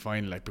after the league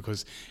final,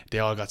 because they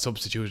all got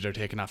substituted or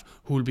taken off.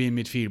 Who will be in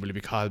midfield? Will it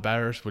be Carl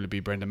Barrett? Will it be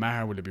Brendan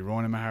Maher? Will it be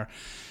Ronan Maher?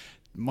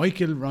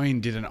 Michael Ryan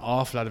did an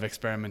awful lot of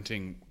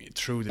experimenting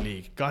through the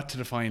league, got to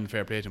the final,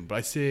 fair play to him, but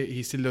I say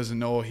he still doesn't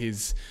know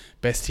his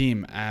best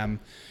team.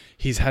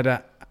 He's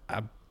had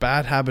a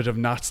bad habit of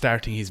not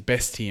starting his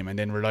best team and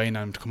then relying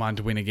on him to come on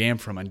to win a game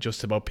for him and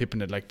just about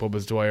pipping it like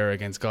Bubbles Dwyer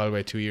against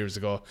Galway 2 years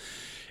ago.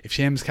 If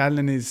Seamus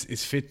Callan is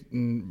fit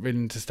and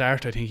willing to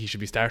start, I think he should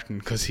be starting,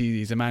 because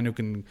he's a man who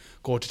can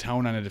go to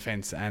town on a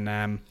defence. And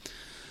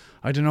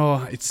I don't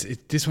know,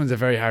 this one's a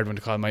very hard one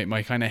to call.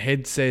 My kind of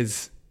head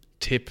says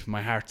Tip,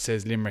 my heart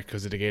says Limerick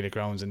because of the Gaelic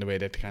grounds and the way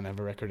that they kind of have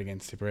a record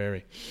against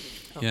Tipperary.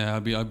 Yeah,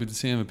 I'd be the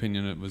same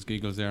opinion. It was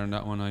Giggles there on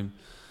that one. I'm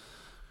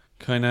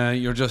kind of,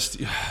 you just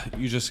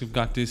have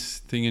got this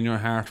thing in your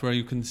heart where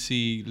you can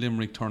see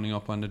Limerick turning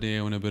up on the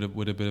day with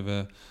a bit of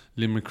a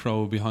Limerick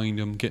crowd behind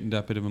them, getting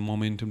that bit of a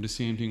momentum. The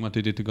same thing what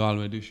they did to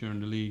Galway this year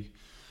in the league.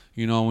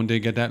 You know, when they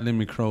get that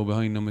Limerick crowd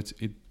behind them,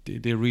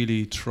 they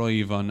really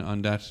thrive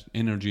on that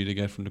energy they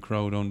get from the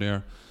crowd down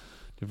there.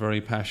 They're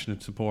very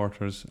passionate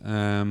supporters.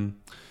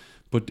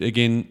 But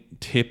again,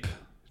 Tip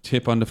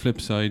on the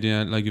flip side,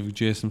 yeah, like you've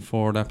Jason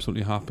Ford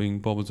absolutely hopping,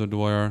 Bubbles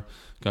O'Dwyer,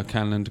 got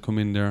Callan to come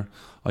in there.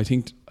 I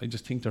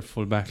just think their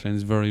full backline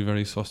is very,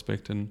 very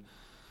suspect, and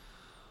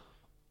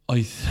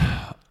I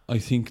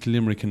think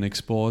Limerick can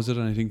expose it,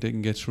 and I think they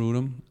can get through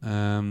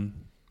them.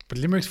 But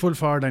Limerick's full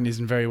forward line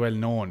isn't very well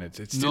known.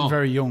 It's still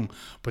very young,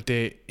 but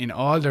they, in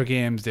all their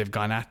games, they've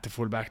gone at the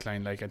full back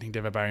line. Like, I think they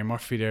have a Barry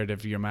Murphy there.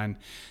 They've your man,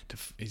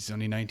 he's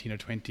only 19 or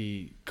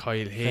 20,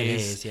 Kyle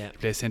Hayes,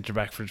 plays centre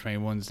back for the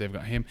 21s. They've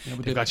got him. Yeah,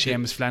 they've got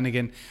Seamus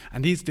Flanagan,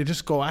 and they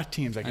just go at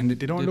teams like, and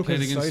they don't look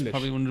as stylish.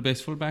 Probably one of the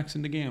best full backs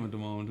in the game at the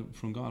moment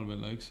from Galway.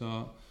 Like, so,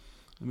 I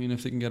mean,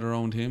 if they can get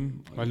around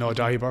him. Well, no,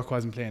 Dahi Burke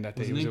wasn't playing that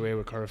day. He was away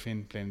with Cora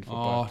Finn playing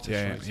football. Oh,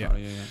 yeah.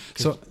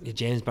 So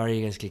James Barry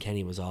against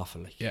Kilkenny was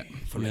awful. Like,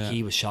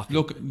 he was shocking.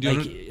 Look, on the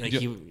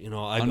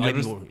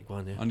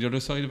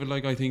other side of it,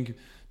 like, I think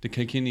the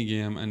Kilkenny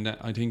game, and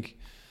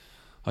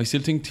I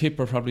still think Tip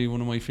are probably one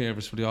of my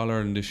favourites for the All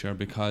Ireland this year,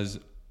 because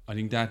I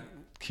think that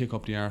kick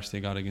up the arse they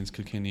got against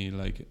Kilkenny,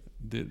 like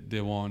they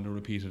want to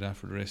repeat that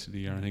for the rest of the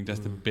year. I think that's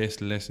the best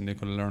lesson they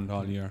could have learned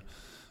all year.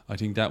 I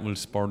think that will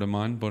spur them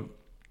on, but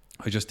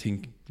I just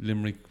think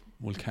Limerick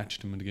will catch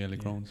them in the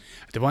Gaelic grounds.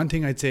 The one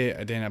thing I'd say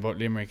then about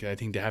Limerick I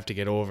think they have to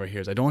get over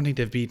here is I don't think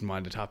they've beaten one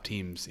of the top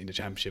teams in the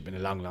championship in a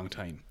long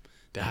time.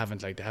 They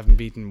haven't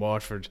beaten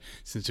Waterford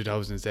since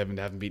 2007.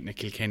 They haven't beaten a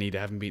Kilkenny. They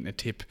haven't beaten a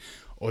Tip,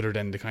 other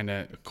than the kind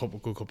of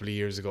couple of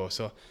years ago.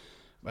 So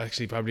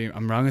actually, probably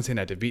I'm wrong in saying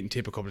that they've beaten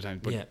Tip a couple of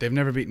times, but they've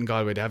never beaten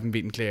Galway. They haven't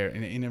beaten Clare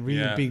in a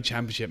really big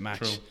championship match.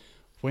 True.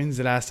 When's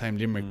the last time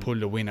Limerick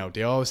pulled a win out?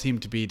 They always seem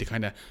to be the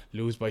kind of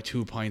lose by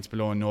 2 points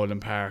below Nolan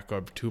Park, or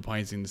 2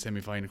 points in the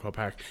semi-final Croke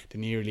Park. They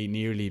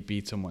nearly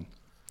beat someone.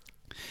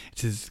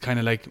 It's kind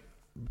of like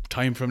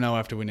time from now,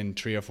 after winning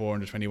 3 or 4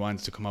 under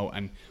 21s, to come out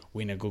and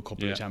win a good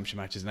couple of championship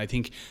matches. And I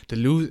think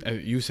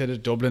you said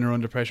it, Dublin are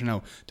under pressure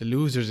now. The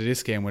losers of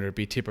this game, whether it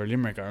be Tip or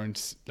Limerick, are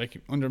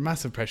under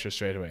massive pressure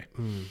straight away.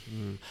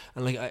 And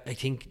like I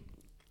think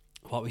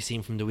what we've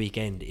seen from the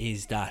weekend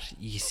is that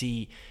you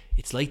see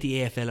it's like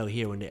the AFL out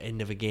here. When the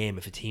end of a game,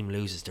 if a team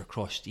loses, they're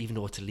crushed, even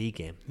though it's a league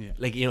game.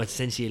 Like, you know, it's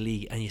essentially a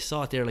league, and you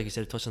saw it there, like you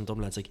said, touching on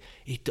Dublin. It's like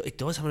it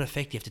does have an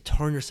effect. You have to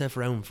turn yourself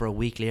around for a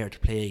week later to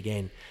play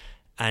again.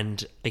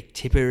 And like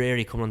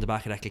Tipperary coming on the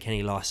back of that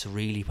Kilkenny loss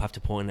really have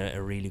to put in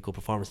a really good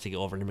performance to get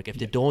over Limerick. If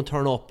they don't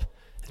turn up,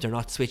 if they're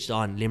not switched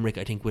on, Limerick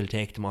I think will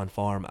take them on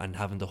form and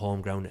having the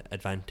home ground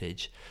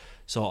advantage.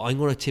 So I'm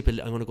going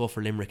to go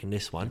for Limerick in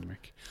this one.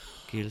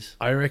 Keels.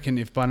 I reckon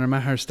if Bonner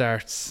Maher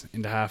starts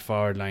in the half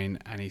forward line,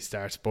 and he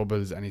starts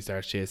Bubbles and he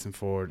starts Jason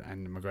Ford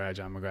and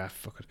John McGrath,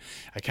 fuck it,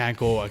 I can't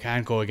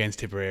go against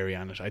Tipperary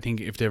on it. I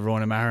think if they've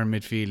Rona Maher in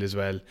midfield as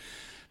well,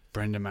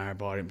 Brendan Maher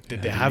bought him. They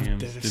have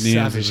the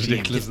savage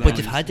ridiculous. But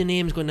they've had the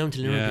names going down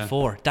to Limerick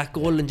before. That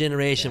golden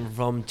generation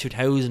from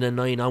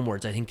 2009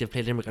 onwards, I think they've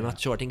played Limerick. I'm not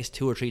sure. I think it's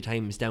 2 or 3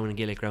 times down in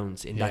Gaelic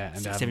grounds in that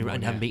semi round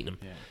and haven't beaten them.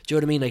 Do you know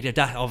what I mean? Like,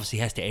 that obviously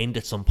has to end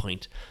at some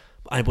point.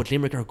 But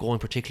Limerick are going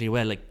particularly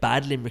well. Like,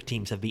 bad Limerick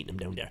teams have beaten them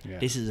down there.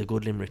 This is a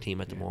good Limerick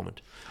team at the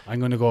moment. I'm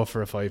going to go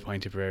for a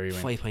 5-point Tipperary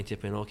win. 5-point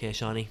Tip win. Okay,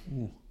 Shawnee.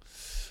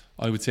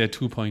 I would say a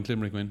 2-point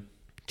Limerick win.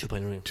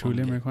 2-point win. 2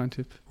 Limerick, 1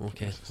 Tip.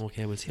 Okay,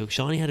 we'll see.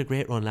 Shawnee had a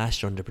great run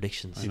last year on the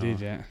predictions. He did,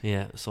 yeah.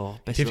 Yeah, so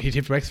he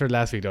tipped Wexford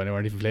last week though. They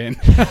weren't even playing.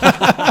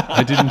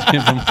 I didn't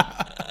tip them.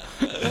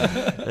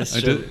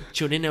 That's true.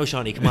 Tune in now,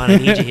 Shawnee. Come on, I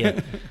need you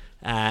here.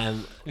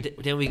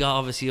 Then we got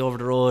obviously over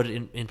the road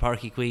in Páirc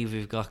Uí Chaoimh,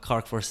 we've got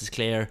Cork versus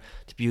Clare,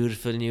 the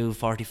beautiful new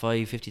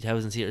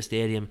 50,000 seater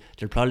stadium.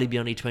 There'll probably be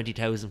only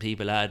 20,000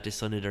 people at this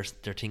Sunday,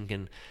 they're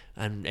thinking,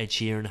 and Ed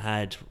Sheeran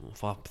had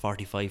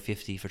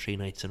 45-50 for 3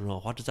 nights in a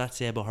row. What does that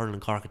say about hurling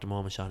Cork at the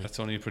moment, Shawnee? That's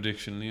only a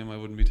prediction, Liam. I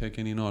wouldn't be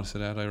taking any notice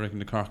of that. I reckon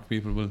the Cork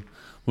people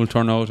will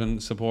turn out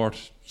and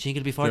support. You think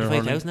it'll be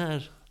 45,000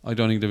 at it? I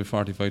don't think there'll be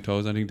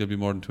 45,000. I think there'll be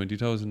more than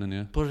 20,000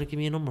 in, But give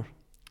me a number.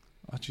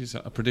 Oh, geez,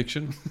 a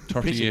prediction?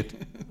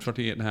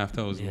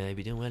 38,500. Yeah, you'd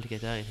be doing well to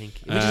get that, I think.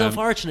 Which is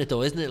unfortunate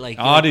though, isn't it? Like,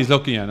 he's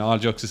lucky, and all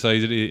jokes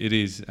aside, it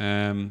is.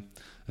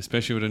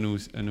 Especially with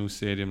a new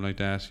stadium like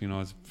that, you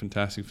know, it's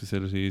fantastic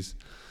facilities.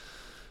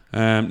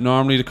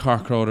 Normally the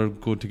Cork crowd are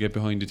good to get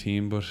behind the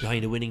team, but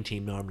behind a winning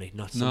team normally,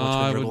 not so No, much I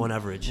when they're wouldn't- going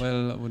average.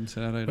 well, I wouldn't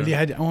say that either. Well, you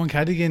had Owen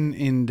Cadigan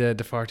in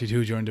the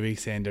 42 during the week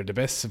saying they're the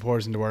best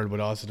supporters in the world, but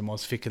also the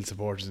most fickle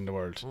supporters in the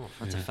world. Oh,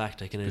 that's a Yeah.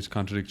 fact. I can It's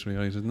contradictory,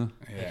 right, isn't it?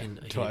 Yeah, can-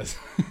 I it can- was.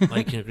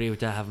 I can agree with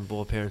that. Having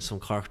both parents from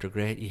Cork, they're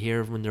great. You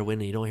hear when they're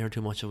winning, you don't hear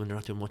too much of when they're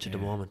not doing much at the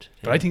Yeah. moment.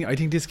 But I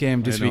think this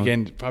game this I don't-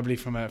 weekend, probably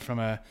from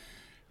a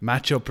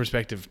matchup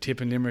perspective,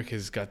 Tip and Limerick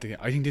has got the.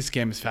 I think this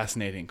game is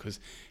fascinating because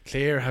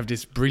Clare have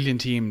this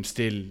brilliant team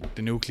still,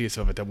 the nucleus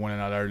of it that won in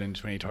All Ireland in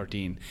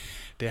 2013.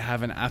 They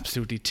have an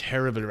absolutely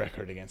terrible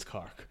record against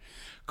Cork.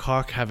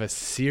 Cork have a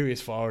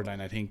serious forward line.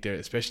 I think they're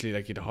especially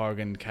like the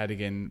Horgan,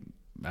 Cadigan,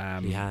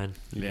 Lehan.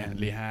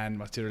 Lehan.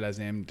 What's the other lad's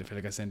name? The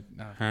fella got sent.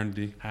 No,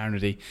 Harnedy.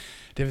 Harnedy.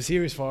 They have a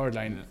serious forward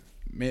line.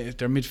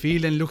 Their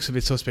midfield and looks a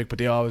bit suspect, but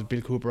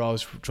Bill Cooper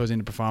always throws in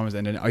the performance,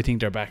 and then I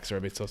think their backs are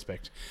a bit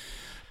suspect.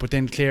 But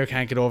then Clare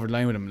can't get over the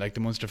line with them. Like the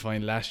Munster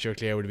final last year,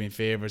 Clare would have been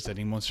favourites. I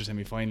think Munster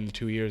semi-final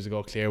 2 years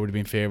ago, Clare would have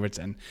been favourites,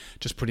 and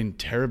just put in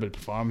terrible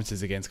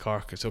performances against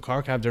Cork. So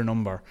Cork have their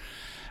number.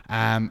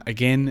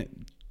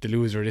 Again, the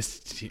loser of this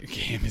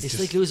game is It's just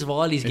like losing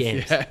all these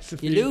games. yeah, it's a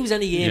You big- lose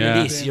any game Yeah.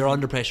 in this, you're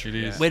under pressure. It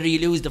is. Whether you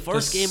lose the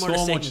first There's game or the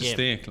so second much at game.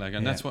 stake, like,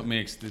 and Yeah. that's what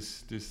makes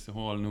this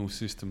whole new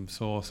system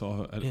so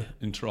Yeah.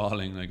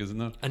 enthralling, like, isn't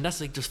it? And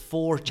that's like there's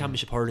 4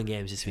 championship hurling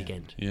games this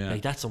weekend. Yeah.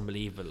 Like that's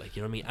unbelievable. Like,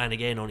 you know what I mean? And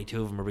again, only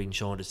 2 of them are being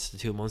shown. It's the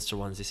 2 Munster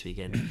ones this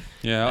weekend.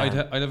 Yeah, I'd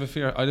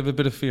have a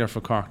bit of fear for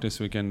Cork this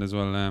weekend as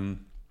well.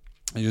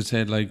 I just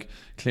said, like,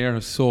 Clare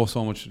has so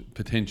much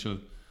potential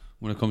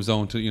when it comes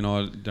down to, you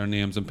know, their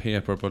names on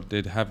paper, but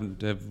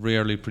they've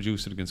rarely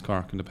produced it against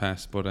Cork in the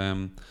past. But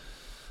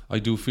I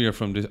do fear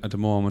from this at the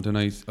moment, and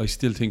I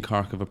still think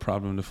Cork have a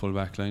problem in the full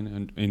back line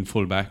and in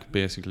full back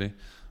basically.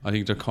 I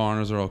think their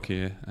corners are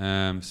okay.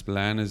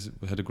 Spillane has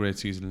had a great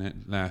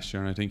season last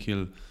year, and I think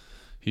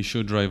he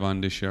should drive on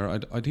this year.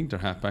 I think their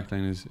half back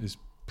line is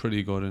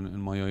pretty good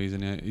in my eyes,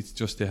 and it's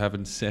just they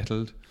haven't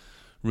settled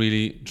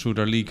really through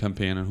their league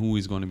campaign on who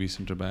is going to be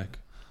centre back.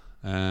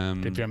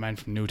 They've got a man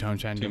from Newtown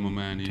Chandler. Tim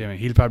O'Mahony.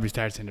 He'll probably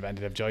start centre back.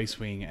 They'll have Joyce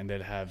wing, and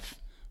they'll have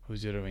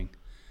who's the other wing?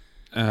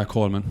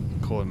 Coleman.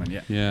 Coleman.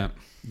 Yeah. Yeah.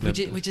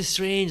 Which is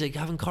strange. Like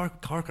having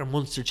Cork are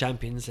Munster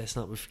champions. Let's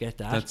not forget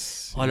that.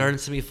 That's All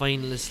Ireland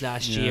semi-finalists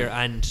last Yeah. year,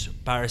 and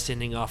Barra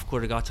sending off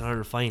could have got to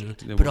another final.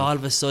 They But would've. all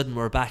of a sudden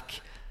we're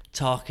back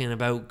talking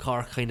about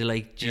Cork kind of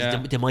like, geez, Yeah.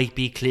 they might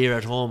be clear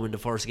at home in the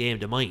first game.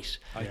 They might.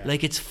 Yeah.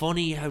 Like it's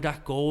funny how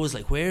that goes.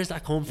 Like where's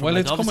that come from? Well,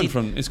 like, it's coming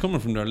obviously-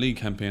 from their league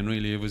campaign.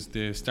 Really,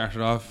 they started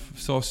off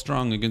so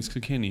strong against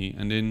Kilkenny,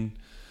 and then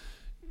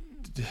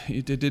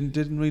they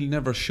didn't really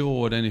never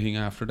showed anything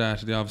after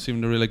that. They obviously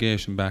in the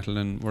relegation battle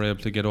and were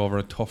able to get over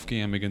a tough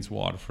game against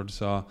Waterford.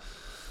 So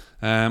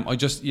I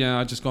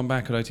just gone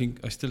back, and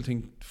I still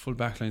think full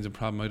back line's a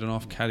problem. I don't know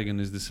if Cadigan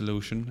is the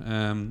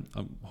solution.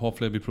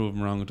 Hopefully I'll be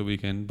proven wrong at the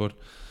weekend, but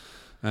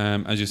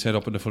as you said,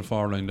 up in the full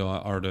forward line though,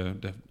 or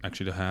the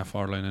half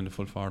forward line and the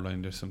full forward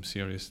line, there's some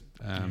serious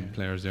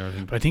players there.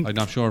 But I think I'm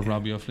not sure if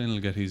Robbie O'Flynn will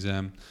get his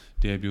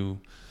debut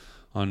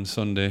on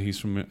Sunday. He's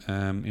from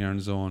Aaron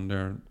Zone,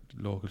 their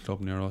local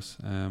club near us,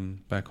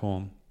 back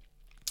home.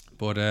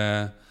 But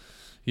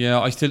yeah,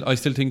 I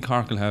still think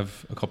Cork will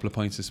have a couple of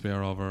points to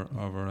spare over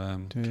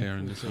Clare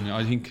in this one.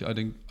 I think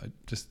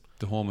just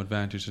the home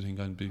advantage. I think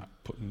I'll be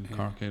putting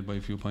Cork ahead by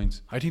a few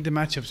points. I think the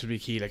matchups will be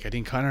key. Like I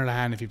think Conor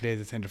Lahan, if he plays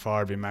at centre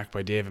forward, being marked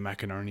by David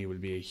McInerney, will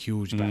be a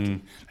huge battle.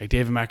 Like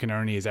David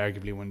McInerney is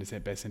arguably one of the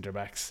best centre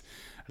backs,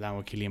 along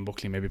with Killian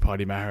Buckley, maybe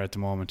Paddy Maher at the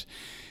moment.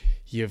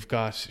 You've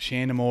got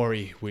Shane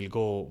Amori will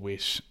go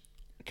with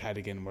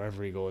Cadigan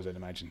wherever he goes, I'd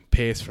imagine.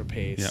 Pace for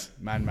pace, Yeah.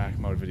 man mark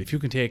him out of it. If you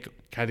can take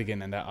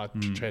Cadigan and that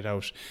threat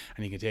out,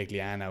 and you can take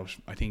Leanne out,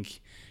 I think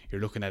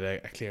you're looking at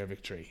a clear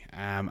victory.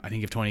 I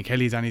think if Tony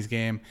Kelly's on his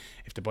game,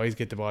 if the boys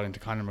get the ball into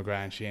Conor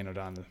McGrath and Shane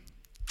O'Donnell,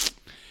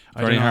 I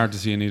Very don't know. hard to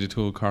see any of the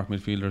two Cork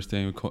midfielders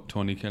staying with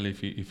Tony Kelly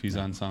if he's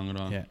on song at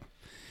all. Yeah.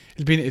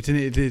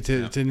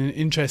 It's an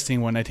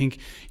interesting one. I think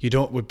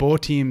with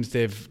both teams,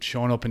 they've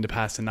shown up in the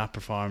past and not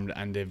performed,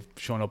 and they've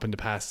shown up in the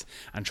past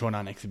and thrown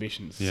on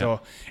exhibitions. Yeah.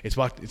 So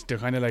they're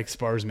kind of like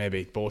Spurs,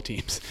 maybe both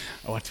teams.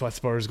 What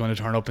Spurs going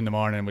to turn up in the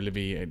morning? Will it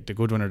be the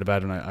good one or the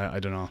bad one? I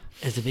don't know.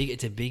 It's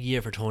a big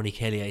year for Tony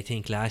Kelly. I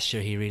think last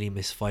year he really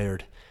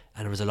misfired,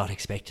 and there was a lot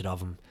expected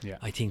of him. Yeah.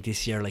 I think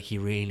this year, like, he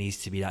really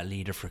needs to be that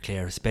leader for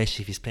Clare,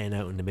 especially if he's playing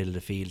out in the middle of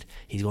the field.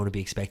 He's going to be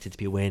expected to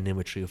be weighing in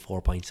with 3 or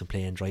 4 points and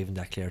playing, driving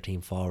that Clare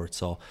team forward.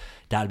 So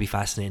that'll be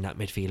fascinating, that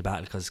midfield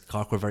battle, because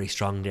Cork were very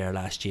strong there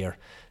last year.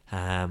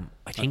 I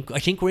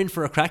think we're in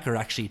for a cracker,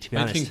 actually, to be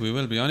honest. I think we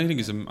will be. I think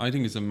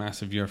it's a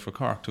massive year for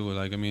Cork too.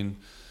 Like, I mean,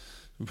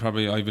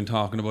 I've been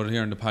talking about it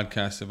here in the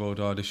podcast about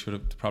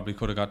they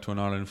could have got to an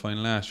All-Ireland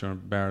final last year,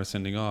 Barra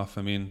sending off.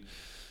 I mean,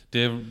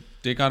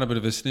 they got a bit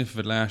of a sniff of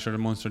it last year, the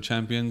Munster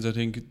champions. I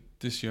think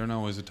this year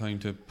now is the time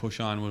to push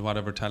on with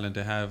whatever talent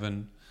they have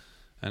and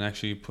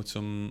actually put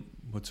some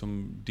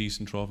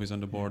decent trophies on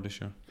the board this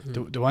year.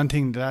 The one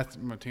thing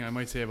I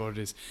might say about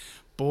it is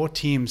both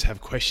teams have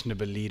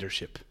questionable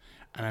leadership,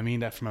 and I mean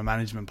that from a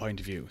management point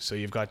of view. So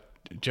you've got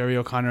Jerry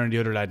O'Connor and the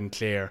other lad in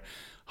Clare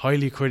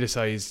highly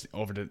criticised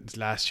over the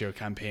last year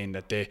campaign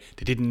that they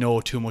didn't know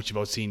too much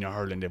about senior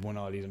hurling. They've won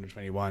all these under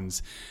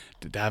 21s.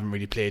 They haven't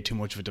really played too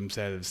much of it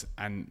themselves,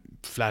 and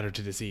flattered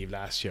to deceive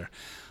last year.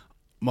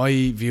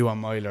 My view on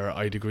Myler,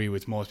 I'd agree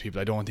with most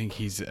people. I don't think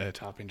he's a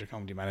top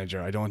intercounty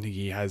manager. I don't think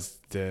he has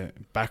the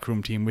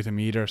backroom team with him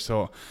either.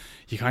 So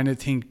you kind of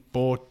think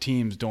both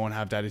teams don't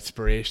have that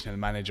inspirational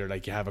manager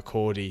like you have a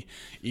Cody.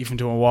 Even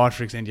to a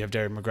Waterford extent, you have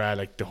Derek McGrath,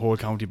 like the whole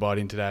county bought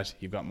into that.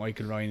 You've got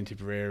Michael Ryan and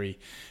Tipperary.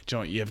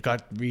 You've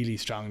got really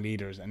strong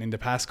leaders. And in the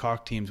past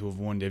Cork teams who have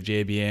won, they've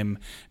JBM,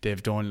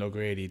 they've Donal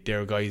O'Grady.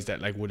 They're guys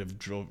that like would have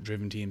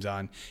driven teams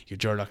on. You've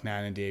Gerlach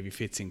Nan and Davy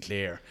Fitz in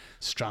Clare.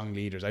 Strong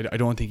leaders. I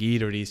don't think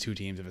either of these two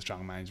teams have a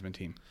strong management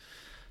team.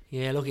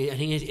 Yeah, look, I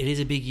think it is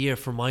a big year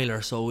for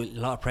Myler, so a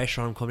lot of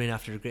pressure on him coming in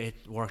after the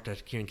great work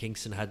that Kieran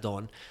Kingston had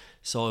done.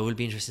 So it will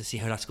be interesting to see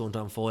how that's going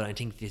to unfold. I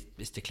think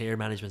it's the Clare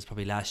management's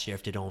probably last year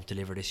if they don't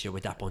deliver this year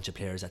with that bunch of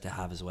players that they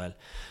have as well.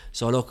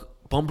 So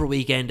look, bumper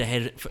weekend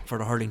ahead for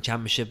the hurling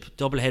championship.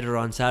 Double header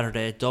on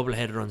Saturday, double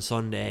header on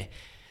Sunday.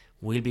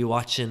 We'll be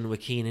watching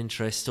with keen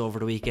interest over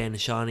the weekend.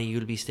 Shawnee,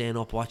 you'll be staying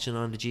up watching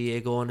on the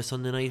GA go on the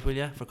Sunday night, will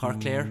you, for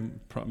Cork Clare?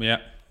 Yeah,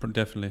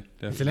 definitely.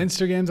 Is the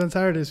Leinster games on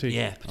Saturday this week?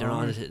 Yeah, but they're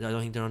I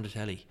don't think they're on the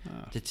telly.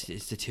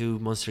 It's the two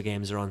Munster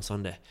games are on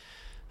Sunday.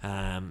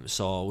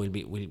 So we'll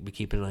be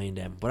keeping an eye on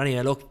them. But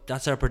anyway, look,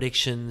 that's our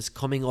predictions.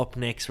 Coming up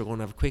next, we're going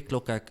to have a quick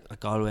look at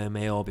Galway and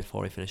Mayo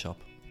before we finish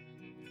up.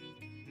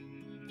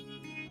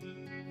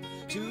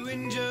 To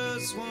win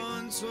just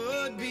once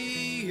would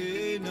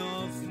be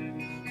enough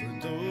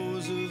for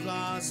those who've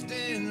lost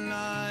in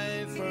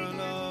life, for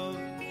love,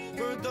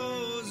 for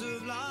those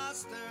who've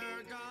lost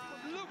their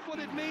God. Look what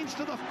it means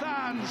to the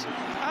fans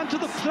and to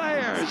the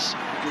players.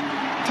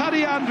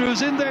 Paddy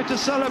Andrews in there to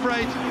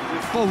celebrate,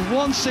 but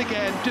once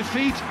again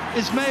defeat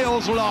is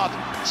Mayo's lot.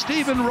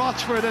 Stephen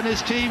Rochford and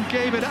his team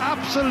gave it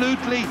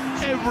absolutely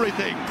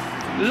everything.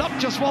 Luck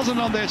just wasn't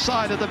on their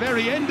side at the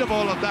very end of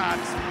all of that,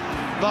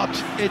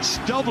 but it's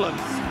Dublin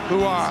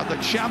who are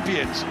the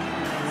champions.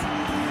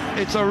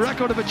 It's a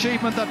record of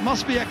achievement that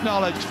must be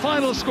acknowledged.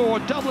 Final score,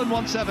 Dublin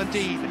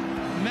 117,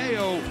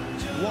 Mayo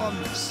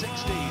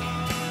 116.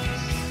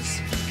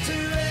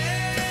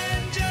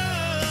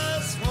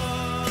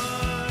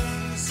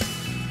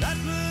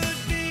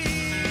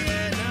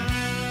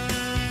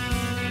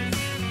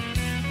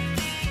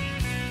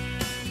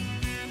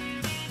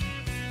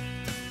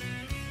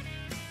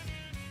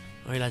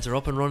 Alright lads, we're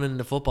up and running in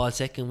the football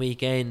second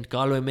weekend.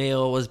 Galway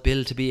Mayo was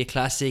billed to be a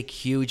classic.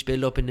 Huge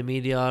build up in the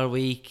media all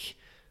week.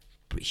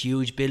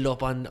 Huge build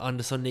up on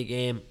the Sunday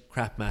game.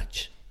 Crap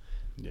match.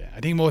 Yeah, I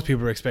think most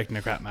people were expecting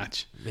a crap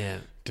match. Yeah.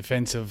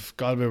 Defensive.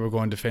 Galway were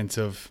going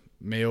defensive.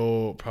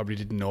 Mayo probably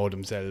didn't know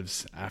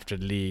themselves after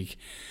the league.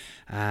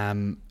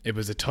 It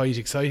was a tight,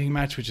 exciting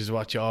match, which is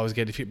what you always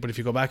get. But if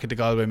you go back at the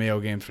Galway Mayo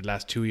games for the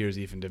last 2 years,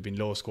 even they've been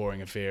low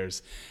scoring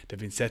affairs. They've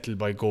been settled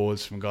by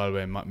goals from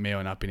Galway, and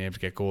Mayo not being able to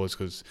get goals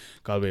because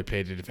Galway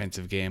played a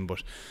defensive game.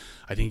 But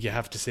I think you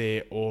have to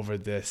say over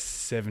the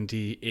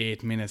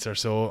 78 minutes or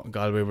so,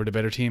 Galway were the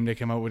better team. They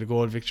came out with a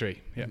goal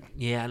victory.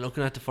 Yeah, and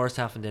looking at the first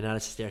half and the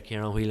analysis there,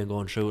 Kieran Whelan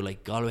going through,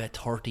 like Galway had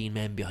 13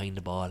 men behind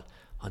the ball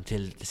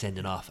until the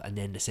sending off, and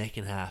then the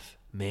second half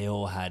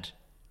Mayo had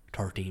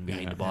 13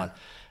 behind the ball.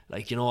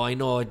 Like, you know, I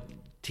know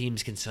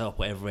teams can set up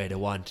whatever way they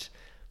want,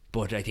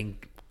 but I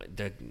think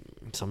that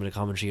some of the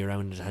commentary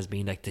around it has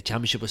been like the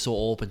championship was so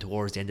open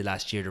towards the end of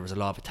last year. There was a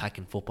lot of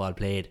attacking football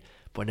played,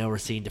 but now we're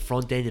seeing the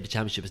front end of the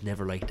championship is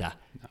never like that.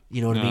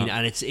 You know what I mean?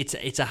 And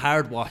it's a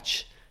hard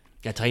watch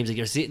at times. Like,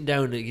 you're sitting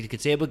down, you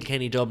could say about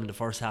Kilkenny Dublin, the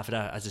first half of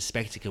that as a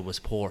spectacle was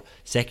poor.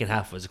 Second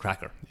half was a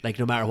cracker. Like,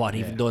 no matter what,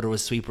 even though there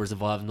was sweepers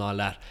involved and all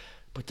that,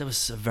 but that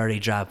was a very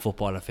drab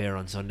football affair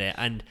on Sunday.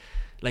 And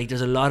like,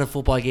 there's a lot of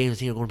football games I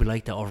think are going to be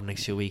like that over the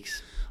next few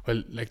weeks.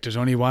 Well, like, there's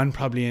only one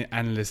probably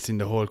analyst in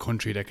the whole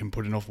country that can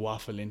put enough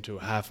waffle into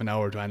half an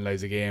hour to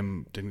analyse a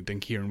game than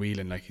Kieran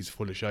Whelan. Like, he's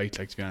full of shite,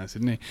 like, to be honest,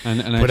 isn't he?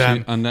 And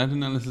actually, on that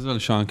analysis as well,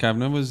 Sean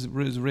Kavanagh was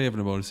raving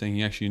about it, saying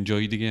he actually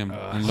enjoyed the game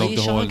and loved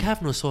the whole. Sean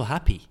Kavanagh so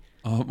happy?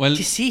 Well, do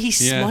you see he's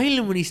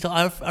smiling when he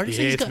started?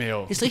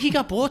 It's like he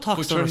got Botox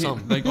or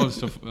something. Like all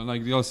stuff,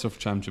 like the Ulster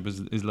Championship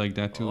is like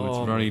that too.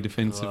 It's very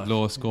defensive,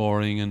 low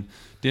scoring, and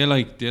they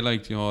like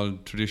the whole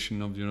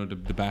tradition of, you know, the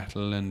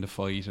battle and the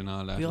fight and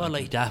all that. We all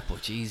like that,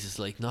 but Jesus,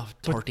 like, not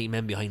 13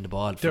 men behind the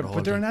ball.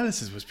 But their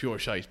analysis was pure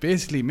shite.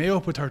 Basically, Mayo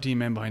put 13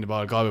 men behind the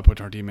ball, Galway put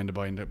 13 men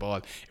behind the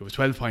ball. It was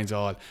 12 points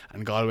all,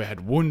 and Galway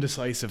had one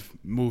decisive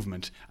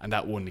movement, and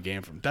that won the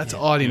game from. That's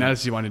all the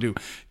analysis you want to do.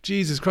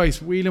 Jesus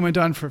Christ, Whelan went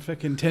on for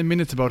fucking 10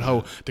 minutes about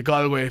how the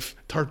Galway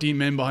 13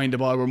 men behind the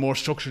ball were more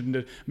structured than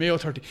the Mayo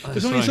 13.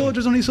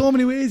 There's only so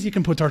many ways you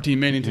can put 13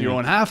 men into your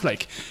own half.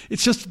 Like,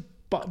 it's just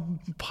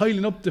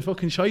piling up the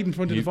fucking shite in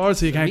front of the bar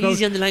so you can't go.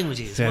 Easy on the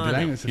languages. Yeah, the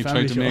language. He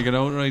tried to make it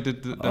out right.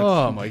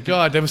 Oh my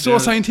God, they were so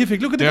scientific.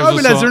 Look at the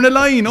Galway lads, they're in a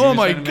line. Oh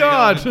my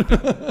God.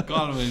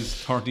 Galway's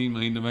 13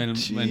 behind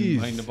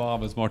the ball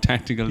was more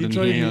tactical than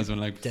Mayo's.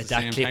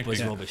 That clip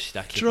was rubbish.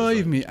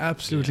 Drive me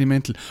absolutely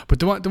mental. But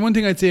the one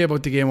thing I'd say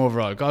about the game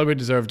overall, Galway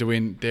deserved to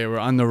win. They were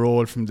on the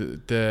roll from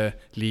the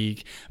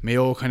league.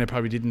 Mayo kind of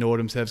probably didn't know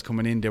themselves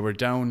coming in. They were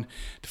down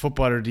the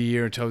Footballer of the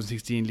Year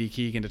 2016, Lee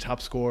Keegan, the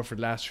top scorer for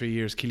the last 3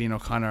 years, Cillian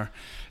O'Connor.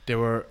 They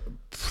were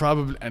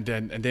probably, and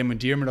then when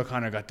Diarmuid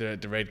O'Connor got the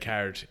red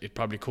card, it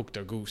probably cooked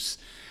their goose.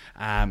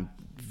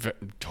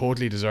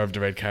 Totally deserved the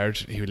red card.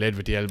 He led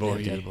with the elbow.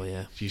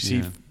 You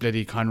see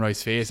bloody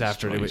Conroy's face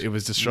after it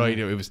was destroyed.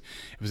 It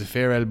was a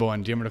fair elbow,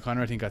 and Diarmuid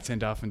O'Connor I think got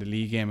sent off in the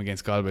league game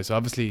against Galway. So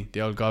obviously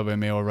the old Galway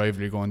Mayo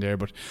rivalry going there.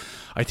 But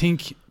I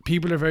think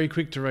people are very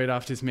quick to write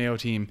off this Mayo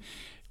team.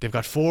 They've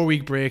got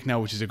 4-week break now,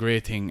 which is a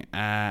great thing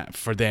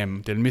for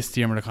them. They'll miss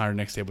Diarmuid O'Connor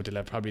next day, but they'll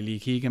have probably Lee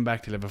Keegan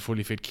back. They'll have a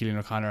fully fit Cillian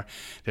O'Connor.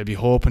 They'll be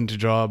hoping to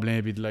draw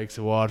maybe the likes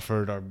of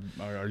Waterford or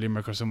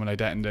Limerick or someone like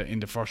that in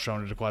the first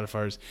round of the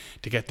qualifiers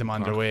to get them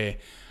on their way.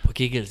 But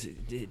Giggles,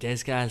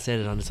 Descal said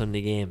it on the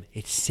Sunday game.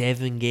 It's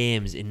 7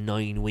 games in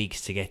 9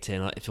 weeks to get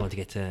to, if you want to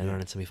get to an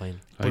Ireland semi-final.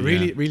 But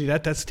really,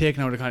 that's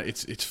taken out of the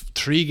it's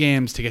 3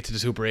 games to get to the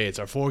Super 8s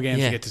or 4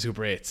 games to get to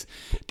Super 8s.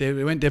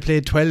 They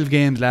played 12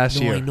 games last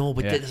year. I know,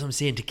 but that's what I'm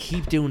saying. To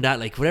keep doing that,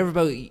 like whatever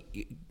about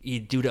you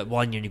do that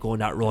 1 year and you go on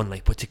that run,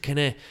 like, but to kind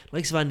of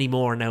likes of Andy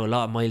Moore now, a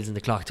lot of miles in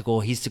the clock to go.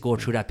 He's to go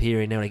through that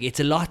period now. Like,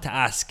 it's a lot to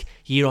ask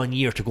year on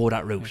year to go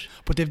that route.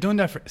 But they've done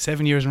that for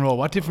 7 years in a row.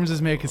 What difference does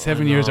it make?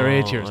 7 years or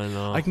 8 years?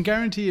 I can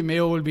guarantee you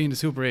Mayo will be in the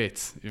Super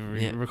 8s.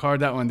 You record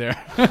that one there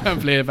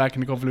and play it back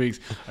in a couple of weeks.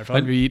 I'll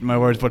probably be eating my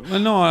words, but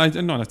no,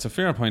 that's a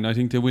fair point. I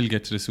think they will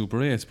get to the Super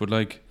 8s, but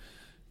like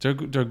their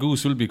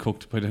goose will be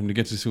cooked by the time they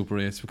get to the Super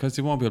 8s because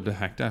they won't be able to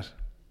hack that.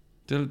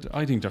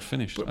 I think they're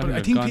finished.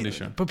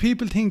 But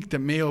people think that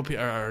Mayo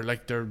are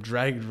like they're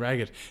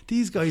ragged.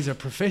 These guys are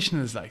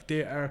professionals. Like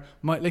they are.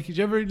 Like, did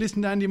you ever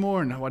listen to Andy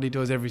Moore and what he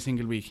does every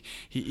single week?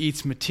 He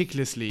eats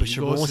meticulously. But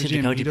sure, most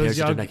inter-county players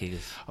do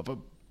that.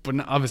 But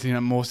obviously,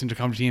 not most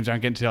inter-county teams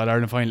aren't getting to the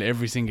All-Ireland final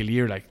every single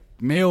year. Like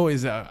Mayo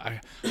is a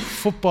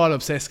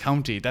football-obsessed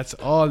county. That's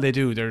all they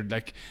do. They're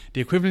like the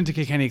equivalent to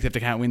Kilkenny, except they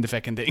can't win the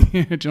fucking thing. Do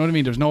you know what I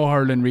mean? There's no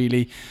hurling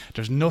really.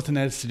 There's nothing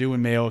else to do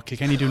in Mayo.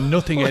 Kilkenny do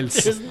nothing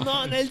else. There's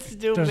nothing else to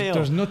do in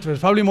Mayo. There's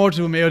probably more to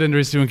do in Mayo than there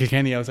is to do in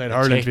Kilkenny outside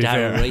hurling. To be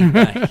fair. Right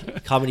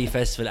back. Comedy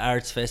festival,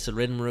 arts festival,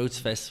 rhythm roots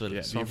festival,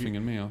 surfing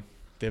in Mayo.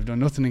 They've done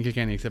nothing in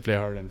Kilkenny except play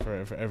hurling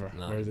forever.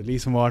 No. Whereas at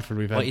least in Waterford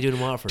we've had what you doing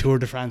in Waterford? Tour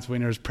de France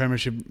winners,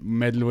 Premiership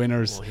medal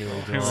winners,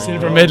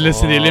 silver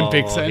medalists in the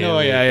Olympics. I know,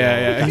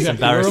 yeah. That's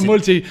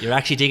embarrassing. You're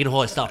actually digging a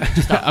hole. Stop.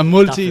 A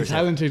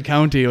multi-talented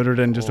county other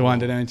than just the one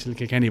that ends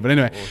Kilkenny. But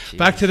anyway,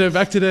 back to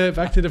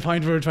the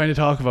point we were trying to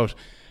talk about.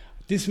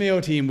 This Mayo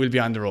team will be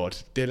on the road.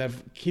 They'll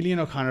have Cillian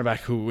O'Connor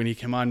back, who when he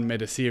came on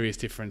made a serious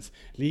difference.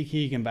 Lee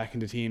Keegan back in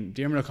the team.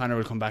 Diarmuid O'Connor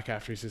will come back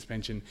after his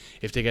suspension.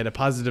 If they get a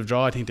positive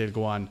draw, I think they'll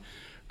go on.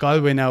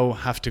 Galway now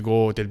have to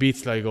go. They'll beat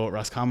Sligo.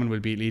 Roscommon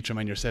will beat Leitrim,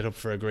 and you're set up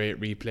for a great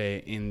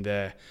replay in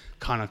the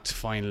Connacht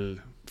final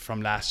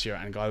from last year,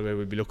 and Galway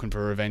will be looking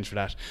for revenge for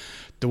that.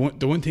 The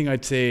one thing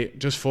I'd say,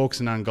 just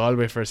focusing on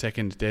Galway for a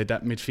second,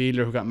 that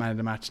midfielder who got man of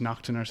the match,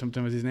 Nocton or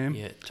something was his name.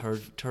 Yeah,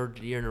 third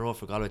year in a row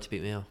for Galway to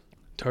beat Mayo.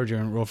 Third year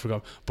in a row for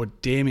Galway.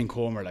 But Damien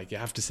Comer, like, you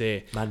have to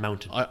say, Man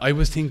Mountain. I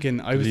was thinking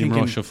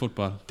Rush of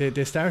football.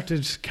 They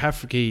started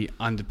Cafferty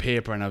on the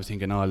paper, and I was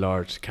thinking, oh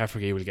Lord,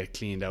 Cafferty will get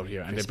cleaned out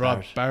here. And they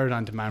brought Barrett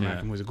onto man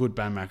marking, who was a good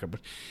man marker, but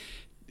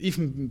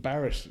even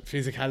Barrett,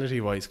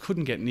 physicality wise,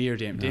 couldn't get near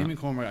Damien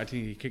Comer. I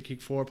think he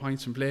kicked 4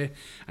 points from play,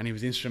 and he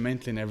was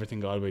instrumental in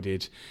everything Galway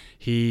did.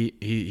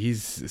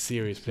 He's a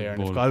serious player,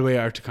 and if Galway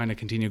are to kind of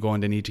continue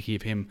going, they need to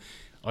keep him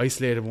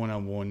isolated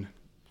 1-on-1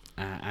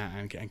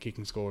 and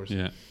kicking scores.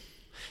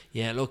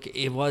 Yeah, look,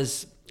 I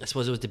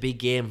suppose it was the big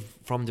game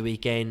from the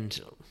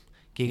weekend.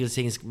 Giggles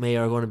thinks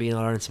Mayo are going to be in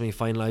Ireland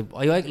semi-final.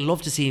 I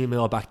love to see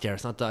Mayo back there.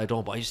 It's not that I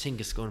don't, but I just think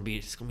it's going to be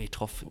a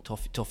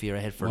tough year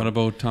ahead for them. What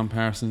about Tom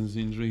Parsons'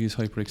 injury? His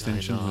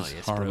hyperextension was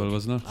horrible, brutal.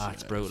 Wasn't it?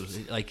 It's brutal.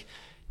 Like,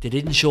 they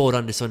didn't show it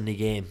on the Sunday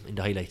game in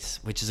the highlights,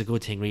 which is a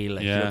good thing, really.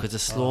 Like, because the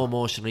slow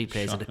motion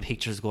replays and the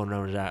pictures going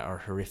around of that are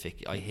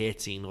horrific. I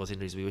hate seeing those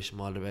injuries. We wish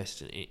him all the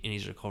best in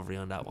his recovery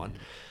on that one.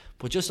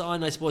 But just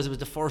on, I suppose it was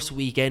the first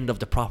weekend of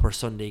the proper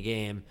Sunday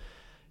game.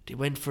 They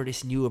went for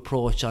this new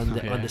approach on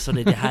the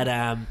Sunday. They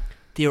had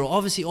they were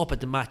obviously up at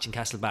the match in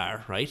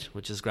Castlebar, right,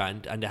 which is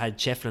grand, and they had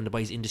Shefflin and the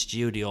boys in the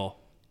studio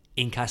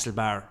in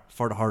Castlebar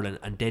for the hurling,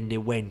 and then they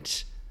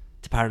went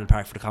to Parnell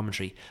Park for the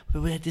commentary.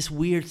 But we had this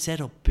weird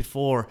setup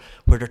before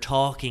where they're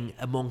talking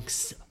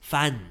amongst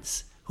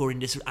fans who are in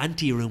this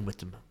ante-room with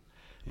them.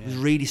 It was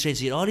really strange.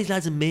 So you had all these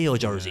lads in Mayo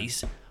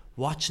jerseys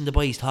watching the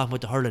boys talking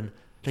about the hurling,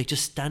 like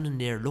just standing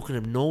there looking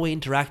at them, no way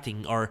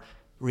interacting or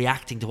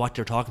reacting to what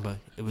they're talking about.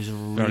 It was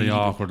Very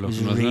awkward looking,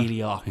 It was wasn't it?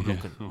 really awkward Yeah.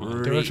 looking. They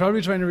were Really-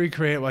 probably trying to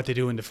recreate what they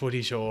do in the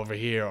footy show over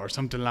here, or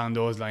something along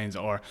those lines.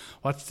 Or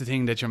what's the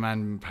thing that your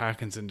man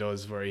Parkinson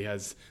does, where he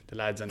has the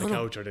lads on the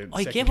couch or the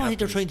I second get what they're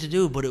captains? trying to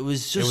do, but it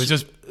was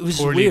just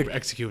poorly weird.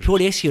 executed.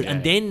 Poorly executed. Yeah,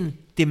 And yeah. then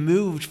they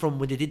moved from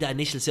when they did that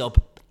initial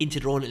setup into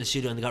their own little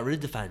studio, and they got rid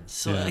of the fans.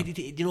 So Yeah.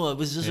 you know, it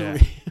was just Yeah.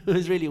 it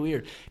was really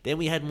weird. Then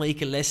we had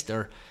Michael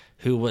Lester,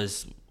 who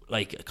was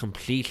like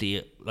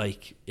completely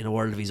like in a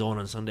world of his own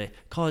on Sunday.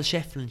 Called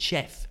Shefflin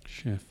Chef.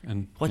 Chef.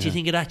 And What do you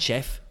think of that,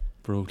 Chef?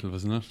 Brutal,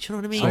 wasn't it? Do you know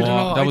what I mean? I don't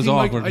know. That was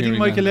awkward I think hearing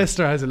Michael that.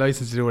 Lester has a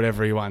license to do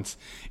whatever he wants.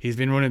 He's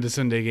been running the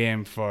Sunday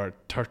game for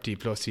 30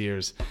 plus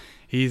years.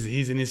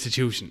 He's an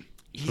institution.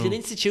 He's an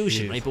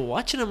institution, He is. right? But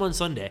watching him on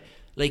Sunday,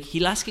 like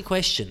he'll ask a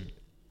question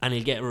and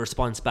he'll get a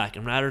response back,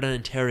 and rather than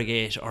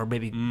interrogate or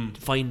maybe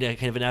find a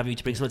kind of an avenue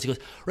to bring someone else, he goes,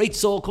 right,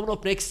 so coming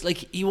up next, like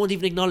he won't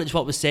even acknowledge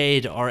what was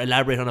said or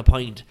elaborate on a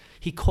point.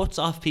 He cuts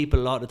off people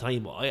a lot of the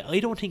time. I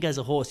don't think as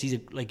a host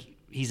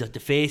he's at the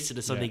face of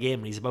the Sunday game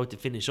and he's about to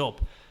finish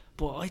up.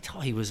 But I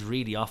thought he was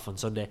really off on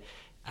Sunday.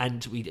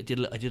 And I did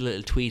a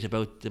little tweet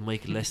about the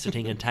Michael Lester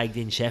thing and tagged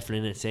in Shefflin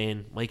in it,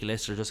 saying Michael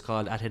Lester just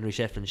called at Henry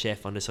Shefflin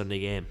Chef on the Sunday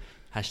game.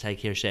 #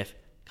 here Chef.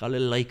 Got a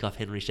little like off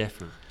Henry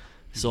Shefflin.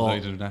 So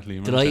Delighted with that,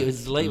 Liam,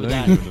 delighted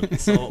aren't with you? that.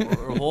 So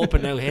we're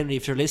hoping now, Henry,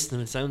 if you're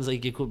listening, it sounds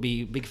like you could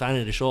be a big fan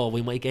of the show.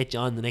 We might get you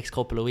on the next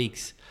couple of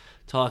weeks,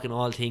 talking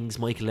all things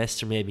Michael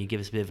Lester. Maybe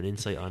give us a bit of an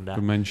insight on that.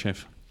 Good man,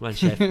 Chef. Man,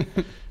 Chef.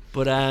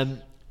 But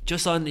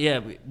just on,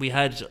 we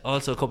had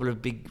also a couple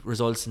of big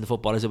results in the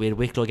football. We had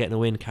Wicklow getting a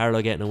win,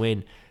 Carlow getting a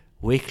win.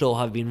 Wicklow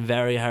have been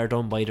very hard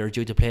done by. They're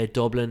due to play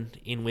Dublin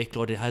in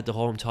Wicklow. They had the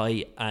home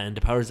tie, and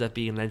the powers that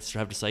be in Leinster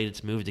have decided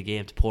to move the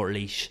game to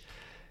Portlaoise,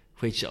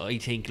 which I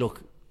think,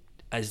 look,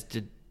 as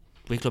the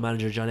Wicklow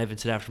manager John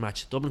Evans said after the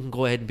match, Dublin can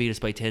go ahead and beat us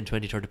by 10,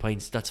 20, 30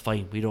 points. That's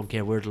fine. We don't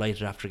care. We're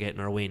delighted after getting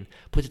our win.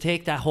 But to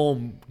take that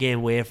home game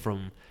away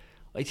from,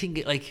 I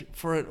think, like,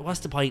 what's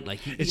the point?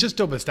 Like, It's just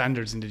double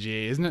standards in the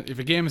GA, isn't it? If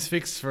a game is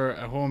fixed for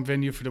a home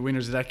venue for the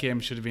winners of that game,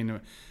 it should have been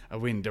a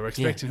win. They were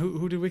expecting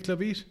who did Wicklow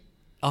beat?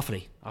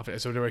 Offaly.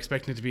 So they were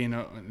expecting it to be in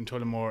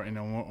Tullamore in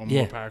O'Moore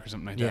Yeah. Park or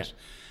something like Yeah. that.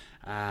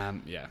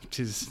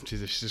 She's a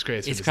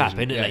disgrace. It's crap,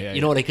 isn't it?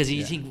 You know, like, because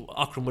you think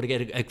Auckland would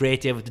get a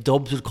great day, but the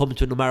Dubs would come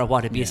to it no matter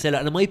what. It'd be a sellout,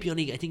 and it might be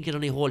only, I think it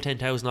only hold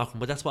 10,000 Auckland,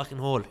 but that's what it can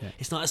hold.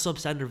 It's not a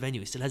substandard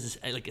venue. It still has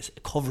a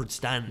covered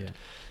stand.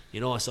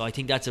 You know, so I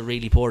think that's a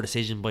really poor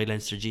decision by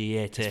Leinster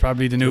GA. It's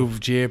probably the new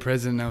GA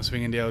president now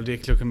swinging the old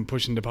dick,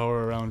 pushing the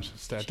power around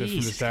from the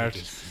Jesus start.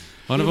 Christ.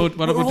 What about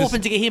We're this?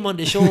 hoping to get him on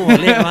the show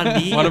later on in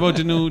the year. What about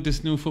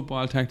this new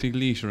football tactic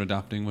Leash are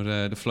adapting with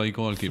the fly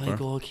goalkeeper? Fly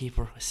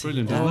goalkeeper.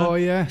 Brilliant, That. isn't it? Oh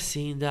yeah. I've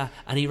seen that,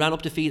 and he ran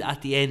up the field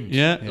at the end.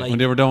 Yeah, like, when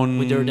they were down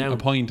a a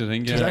point, I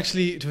think. It was Yeah,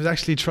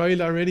 actually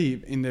trialled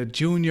already in the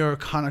junior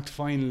Connacht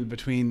final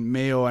between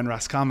Mayo and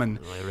Roscommon.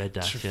 Oh, I read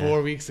that.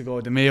 4 weeks ago.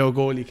 The Mayo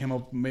goalie came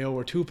up. Mayo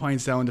were 2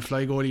 points down. The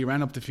fly goalie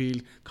ran up the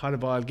field, caught a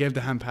ball, gave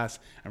the hand pass,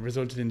 and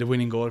resulted in the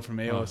winning goal for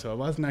Mayo. So it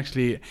wasn't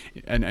actually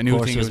a new Of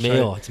course, thing. it was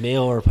Mayo. It's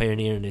Mayo or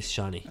Pioneer in this,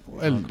 Shawnee.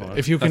 Well,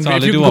 if you can, that's all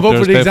if they you do can up come there. up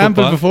with is the play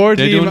example football. before,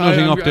 They team, do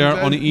nothing I'm up there.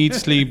 glad. Only eat,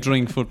 sleep,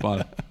 drink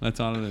football. That's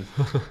all it is.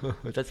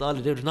 But that's all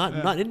they do.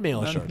 Not in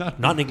Mayo, sure.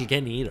 Not in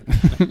Kilkenny either.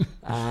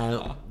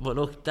 But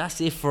look,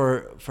 that's it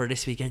for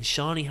this weekend.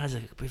 Shawnee has a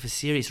bit of a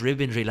serious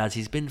rib injury, lads.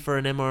 He's been for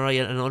an MRI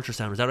and an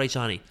ultrasound. Is that right,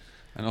 Shawnee?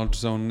 An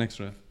ultrasound and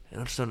X-ray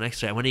An ultrasound and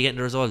X-ray. And when are you getting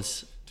the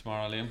results?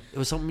 tomorrow, Liam. It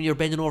was something you're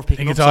bending over I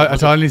picking think up.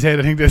 that's all he said.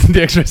 I think that's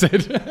the extra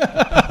said.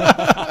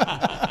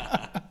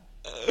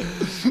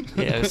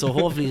 Yeah, so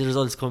hopefully the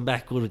results come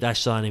back good with that,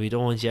 Shawnee. We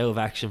don't want you out of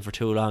action for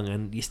too long.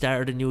 And you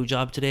started a new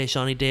job today,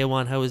 Shawnee, day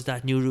one. How was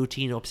that new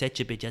routine? Upset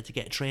you a bit? You had to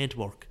get a train to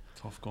work.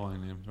 Tough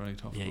going, Liam. Very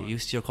tough. Yeah, going. you're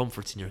used to your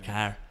comforts in your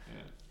car.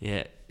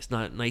 Yeah, it's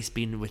not nice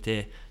being with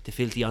the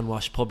filthy,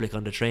 unwashed public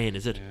on the train,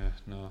 is it? Yeah,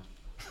 no.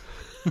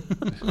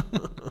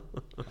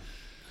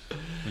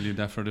 We'll leave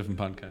that for a different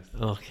podcast.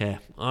 Okay.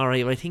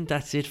 Alright, well, I think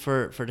that's it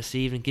for this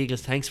evening.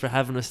 Giggles, thanks for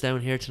having us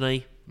down here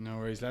tonight. No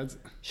worries, lads.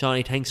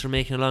 Shawnee, thanks for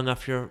making it along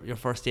after your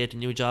first day at the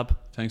new job.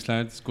 Thanks,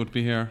 lads. Good to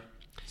be here.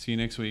 See you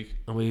next week.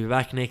 And we'll be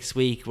back next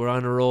week. We're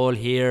on a roll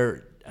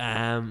here.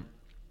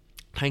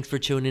 Thanks for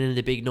tuning in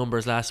the big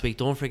numbers last week.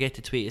 Don't forget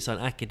to tweet us on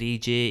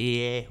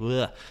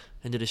AcadGA.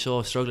 End of the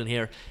show, struggling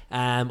here.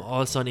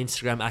 Also on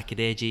Instagram,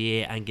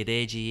 AcadGA and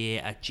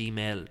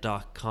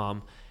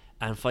GadayGA@gmail.com.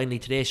 And finally,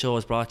 today's show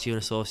is brought to you in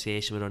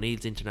association with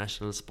O'Neill's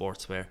International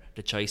Sportswear,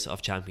 the choice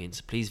of champions.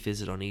 Please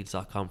visit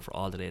O'Neills.com for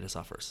all the latest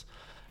offers.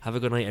 Have a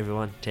good night,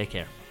 everyone. Take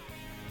care.